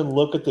even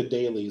look at the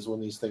dailies when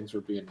these things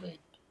were being made?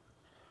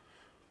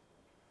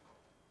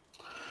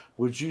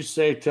 Would you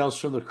say Tales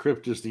from the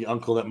Crypt is the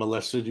uncle that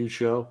molested you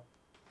show?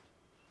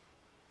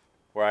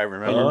 Where I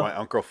remember my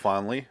uncle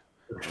fondly.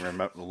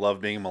 I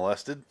love being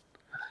molested.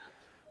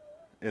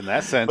 In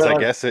that sense, Well, I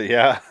guess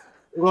yeah.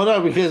 Well,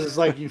 no, because it's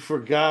like you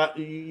forgot.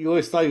 You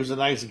always thought he was a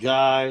nice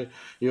guy.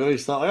 You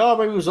always thought, like, oh,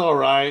 maybe he was all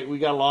right. We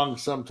got along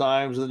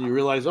sometimes. And then you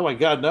realize, oh, my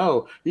God,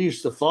 no. He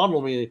used to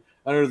fondle me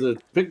under the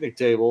picnic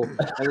table.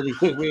 And then he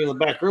took me in the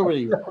back room and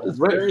he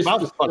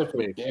mouth fucked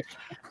me.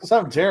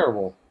 Something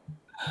terrible.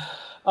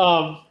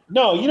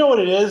 No, you know what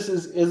it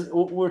is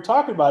we're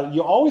talking about it.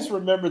 You always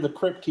remember the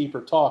Crypt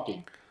Keeper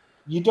talking.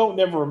 You don't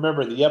never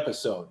remember the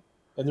episode.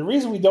 And the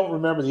reason we don't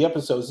remember the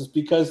episodes is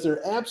because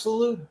they're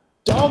absolute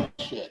dumb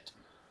shit.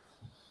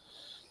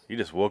 You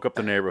just woke up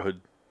the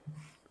neighborhood.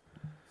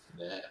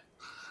 Nah.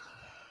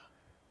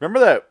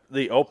 Remember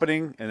the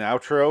opening and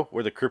outro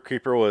where the Crypt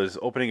Keeper was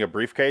opening a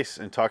briefcase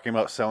and talking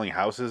about selling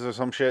houses or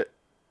some shit?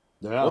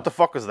 Yeah. What the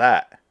fuck was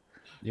that?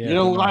 Yeah, You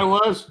know what I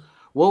was?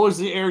 What was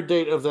the air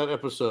date of that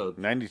episode?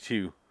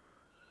 92.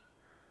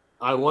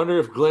 I wonder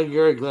if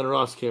Glengarry Glen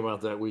Ross came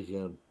out that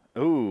weekend.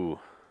 Ooh,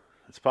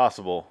 it's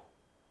possible.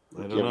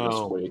 I don't Give this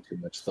know. way too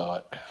much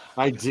thought.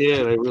 I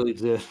did. I really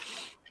did.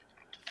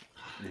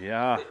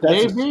 Yeah.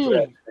 That's Maybe. a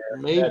stretch,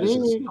 man. That is a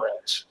Maybe.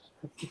 stretch.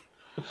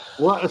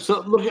 What?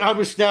 So look, I'm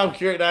just now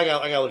curious. Now I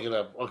gotta look it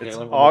up. Okay, It's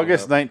let me look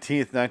August it up.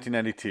 19th,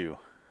 1992.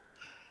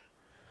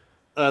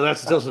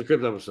 That's the Tales from the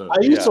Crypt episode.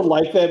 I used Yeah. to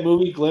like that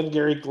movie,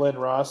 Glengarry Glen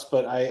Ross,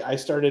 but I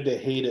started to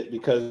hate it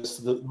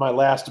because my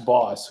last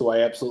boss, who I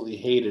absolutely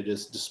hated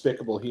as a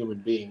despicable human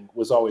being,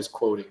 was always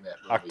quoting that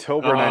movie.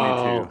 October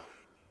 92. Oh.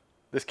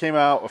 This came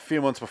out a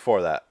few months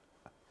before that.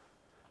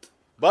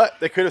 But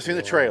they could have seen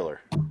the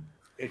trailer.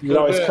 It You would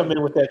always could've come been.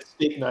 in with that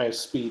steak knife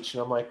speech,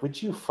 and I'm like,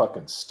 would you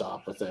fucking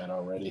stop with that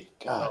already?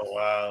 God. Oh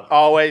wow!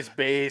 Always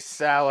be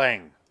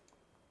selling.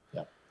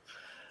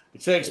 It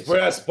takes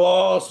brass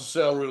balls to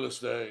sell real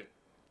estate.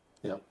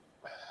 Yep.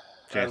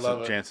 I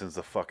love it. Jansen's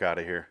the fuck out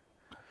of here.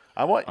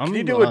 Can I'm,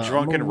 you do a I'm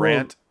drunken little-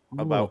 rant I'm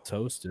a little about?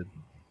 toasted. Can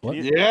What?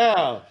 you,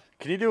 Yeah.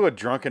 can you do a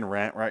drunken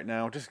rant right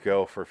now? Just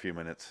go for a few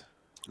minutes.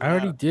 I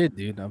already did,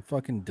 dude. I'm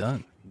fucking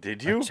done.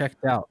 Did I you?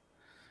 checked out.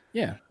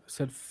 Yeah. I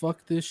said,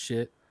 fuck this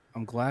shit.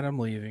 I'm glad I'm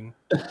leaving.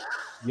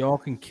 Y'all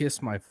can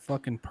kiss my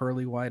fucking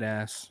pearly white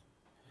ass.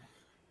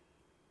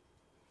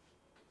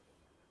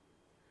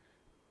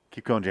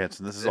 Keep going,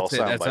 Jansen. This is all That's it.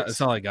 sound That's, bites.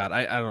 that's all I got.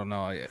 I don't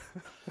know.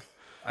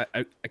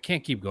 I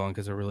can't keep going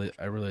because I really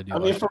do. I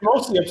mean, like for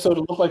most of the episode,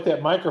 it looked like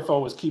that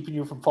microphone was keeping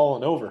you from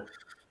falling over.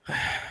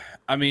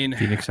 I mean,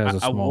 Phoenix has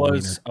a I small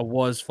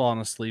was falling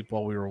asleep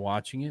while we were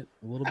watching it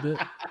a little bit.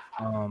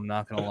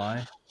 Not gonna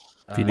lie.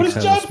 Phoenix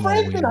But has it's a John small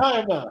wiener.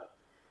 Frankenheimer.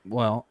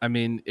 Well, I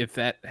mean, if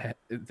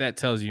that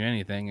tells you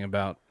anything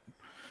about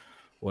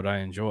what I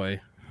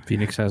enjoy,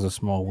 Phoenix has a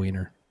small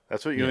wiener.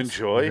 That's what you yes,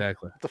 enjoy?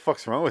 exactly. What the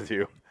fuck's wrong with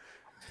you?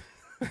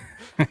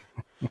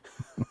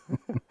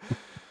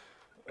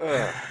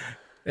 Ugh.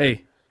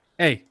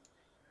 Hey,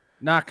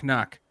 knock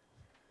knock.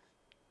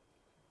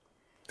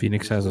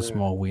 Phoenix has a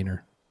small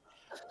wiener.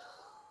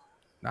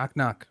 Knock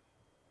knock.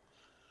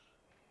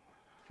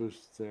 Who's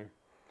there?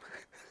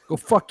 Go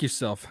fuck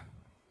yourself.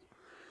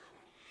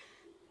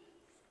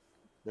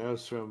 That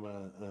was from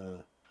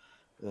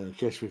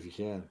Catch Me If You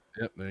Can.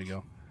 Yep, there you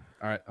go.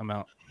 All right, I'm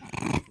out.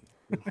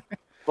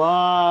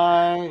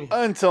 Bye.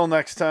 Until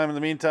next time, in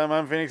the meantime,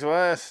 I'm Phoenix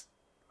West.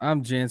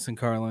 I'm Jansen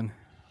Carlin.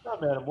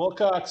 I'm Adam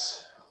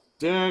Wilcox.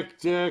 Dick.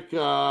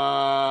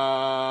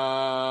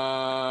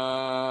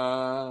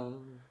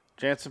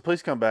 Jansen,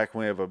 please come back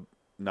when we have a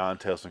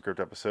non-Tales from the Crypt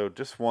episode.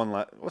 Just one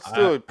last. Let's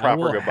do a I proper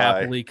will goodbye.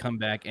 happily come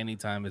back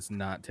anytime it's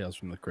not Tales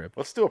from the Crypt.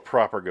 Let's do a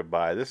proper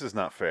goodbye. This is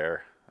not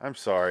fair. I'm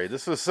sorry.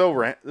 This was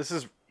so This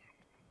is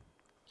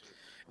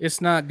It's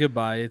not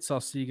goodbye. It's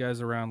I'll see you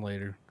guys around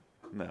later.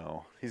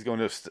 no. He's going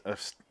to a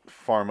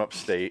farm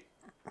upstate.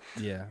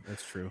 Yeah,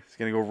 that's true. He's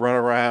gonna go run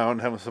around,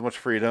 having so much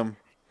freedom.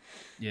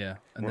 Yeah,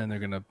 and then they're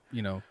gonna,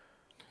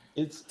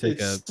 It's Take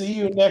see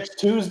you next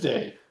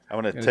Tuesday. I'm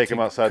gonna gonna take him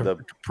outside the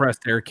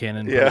compressed air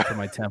cannon, put Yeah. it to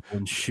my temple,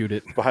 and shoot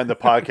it. behind the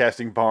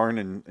podcasting barn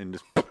and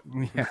just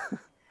Yeah.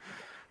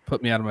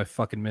 Put me out of my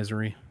fucking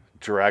misery.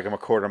 drag him a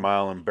quarter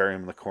mile and bury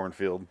him in the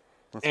cornfield.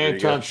 That's where he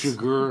Anton goes.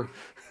 Sugar,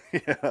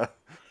 Yeah.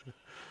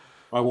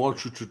 I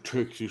want you to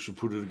take this and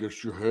put it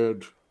against your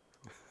head.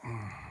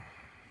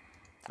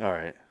 All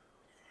right.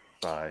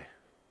 Bye.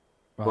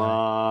 Bye.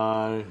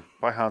 Bye.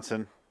 Bye,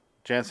 Hansen.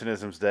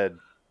 Jansenism's dead.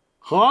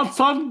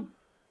 Hudson?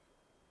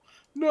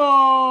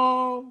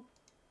 No.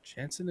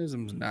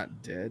 Jansenism's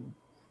not dead.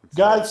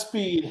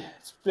 Godspeed.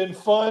 It's been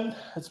fun.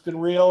 It's been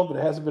real, but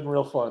it hasn't been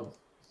real fun.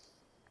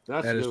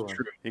 That's That a is good one.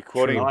 true. You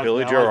quoting I like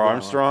Billy that Joe one.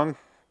 Armstrong?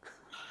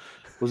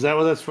 Was that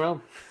where that's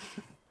from?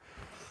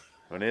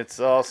 When it's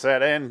all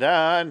said and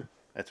done,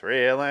 it's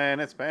real and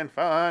it's been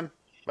fun.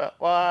 But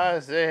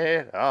was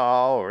it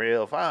all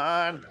real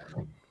fun?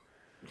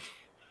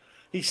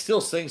 He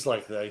still sings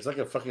like that. He's like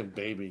a fucking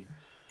baby.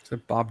 Is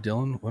that Bob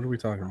Dylan? What are we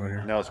talking about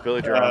here? No, it's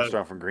Billy Joe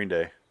Armstrong from Green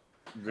Day.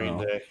 Green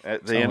Oh. Day.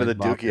 At the Sound end of the like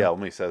Bob Dookie Dylan.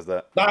 album, he says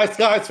that. Nice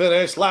guys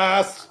finish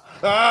last.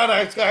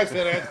 Nice guys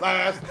finish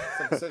last.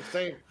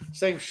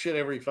 Same shit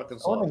every fucking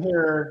I want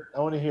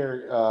song. to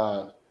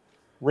hear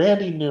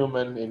Randy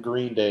Newman and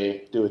Green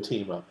Day do a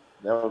team up.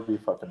 That would be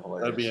fucking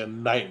hilarious. That'd be a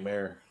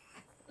nightmare.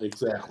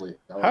 Exactly.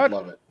 I would How-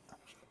 love it.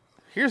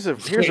 Here's a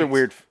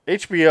weird.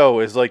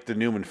 HBO is like the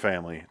Newman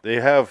family. They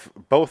have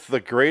both the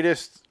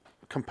greatest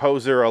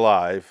composer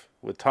alive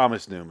with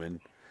Thomas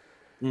Newman,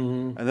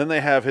 Mm-hmm. and then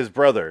they have his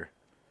brother,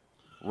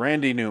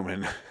 Randy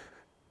Newman.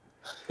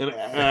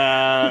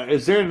 And,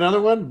 is there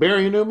another one?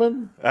 Barry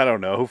Newman? I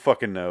don't know who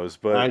fucking knows,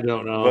 but I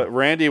don't know. But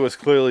Randy was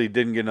clearly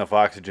didn't get enough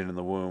oxygen in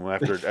the womb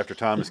after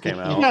Thomas came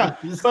out. Yeah,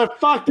 but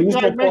fuck, the He's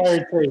guy the makes.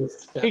 acquired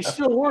taste. He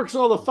still works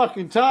all the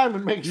fucking time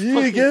and makes. You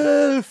fucking-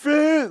 got a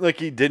friend. Like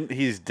he didn't.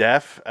 He's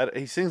deaf.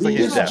 He sings like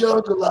he's deaf.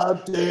 jungle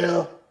out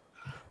there.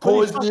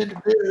 Poison in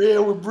the very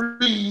air we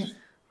breathe.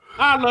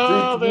 I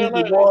love Drink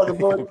LA. the water,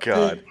 but Oh,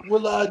 God.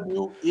 Will I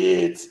do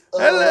it?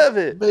 I love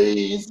it.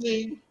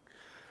 Amazing.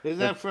 Is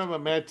that from a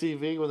Mad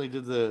TV when they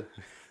did the?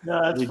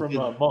 No, that's We from did-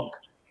 Monk.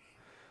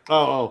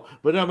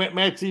 But no,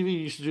 Mad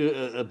TV used to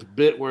do a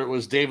bit where it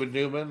was David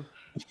Newman,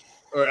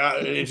 or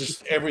it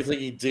just everything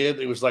he did.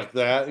 It was like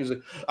that. He was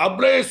like, "I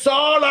play a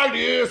song like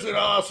this and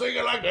I'll sing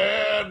it like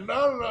that."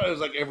 No, it was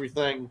like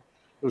everything.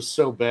 It was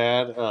so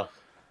bad.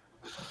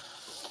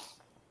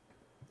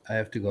 I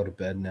have to go to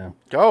bed now.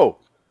 Go.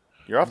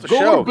 You're off the Go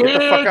show. to Get the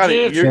fuck bed, out of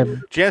here.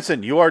 Jansen.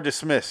 Jansen, you are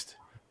dismissed.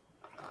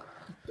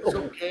 It's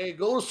okay.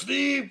 Go to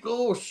sleep.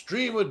 Go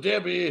stream with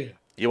Debbie.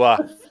 You are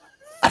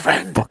a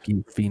friend. Fuck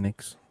you,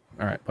 Phoenix.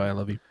 All right, bye. I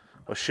love you.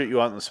 I'll shoot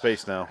you out into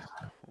space now.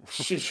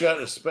 She shot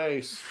into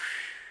space.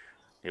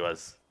 He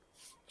was.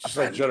 Just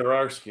like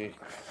Jodorowsky.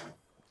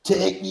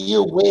 Take me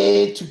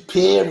away to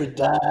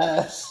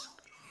paradise.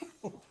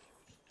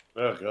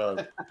 Oh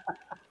God.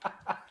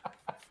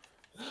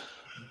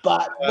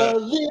 Bite my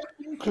lip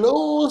and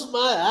close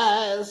my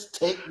eyes.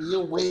 Take me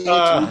away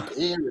Uh. to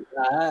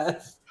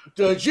paradise.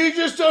 Did you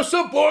just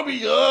support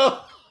me?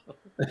 Oh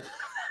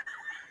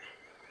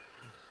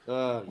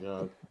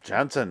God.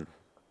 Jansen.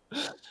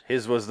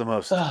 His was the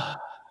most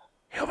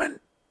human.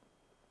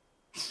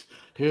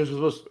 Here's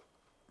what's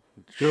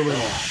human.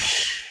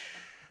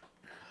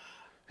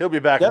 He'll be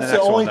back in That's the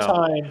the next only one now.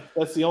 time.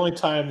 That's the only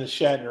time that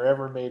Shatner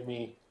ever made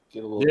me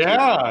get a little.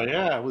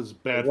 Yeah, it was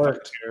bad. It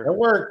worked. fucking It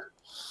worked.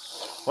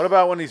 What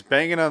about when he's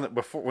banging on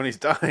when he's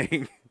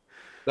dying?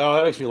 No,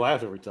 that makes me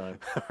laugh every time.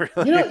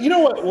 Really? You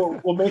know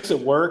what makes it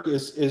work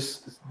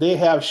is they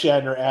have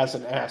Shatner as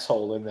an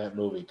asshole in that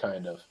movie,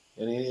 kind of,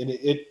 and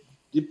it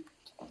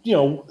you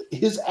know,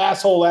 his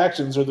asshole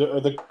actions are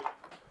the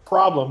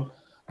problem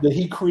that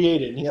he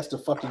created, and he has to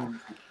fucking,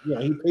 you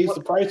know, he pays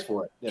the price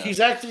for it. Yeah. He's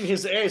acting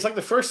his age. It's like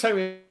the first time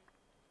he.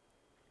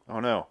 Oh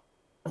no.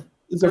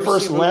 It's the Ever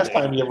first seen and last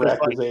movie? time he ever It's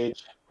acted like- his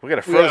age. We got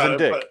a frozen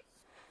dick. but-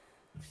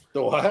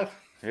 The what?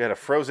 We got a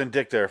frozen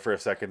dick there for a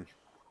second.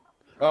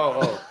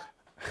 Oh.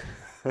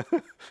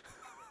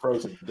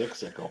 Frozen dick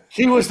sickle.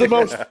 He was the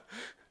most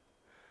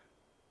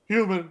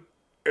human.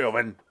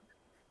 Human.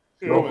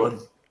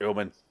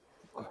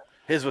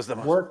 His was the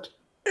most. Worked.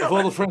 Of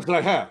all the friends that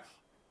I have,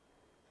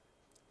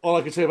 all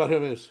I can say about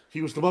him is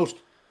he was the most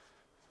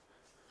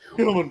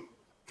human.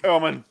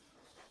 Human.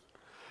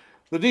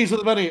 The needs of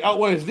the many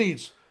outweigh his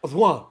needs of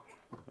one.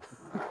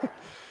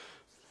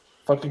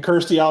 Fucking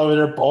Kirstie Alley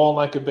there bawling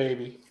like a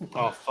baby.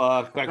 Oh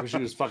fuck! Back when she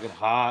was fucking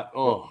hot.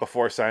 Oh,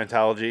 Before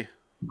Scientology.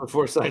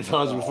 before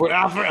Scientology, before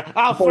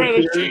Alfred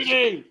and Cheers.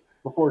 Genie,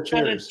 Before and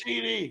Cheers.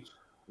 Genie.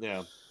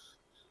 Yeah.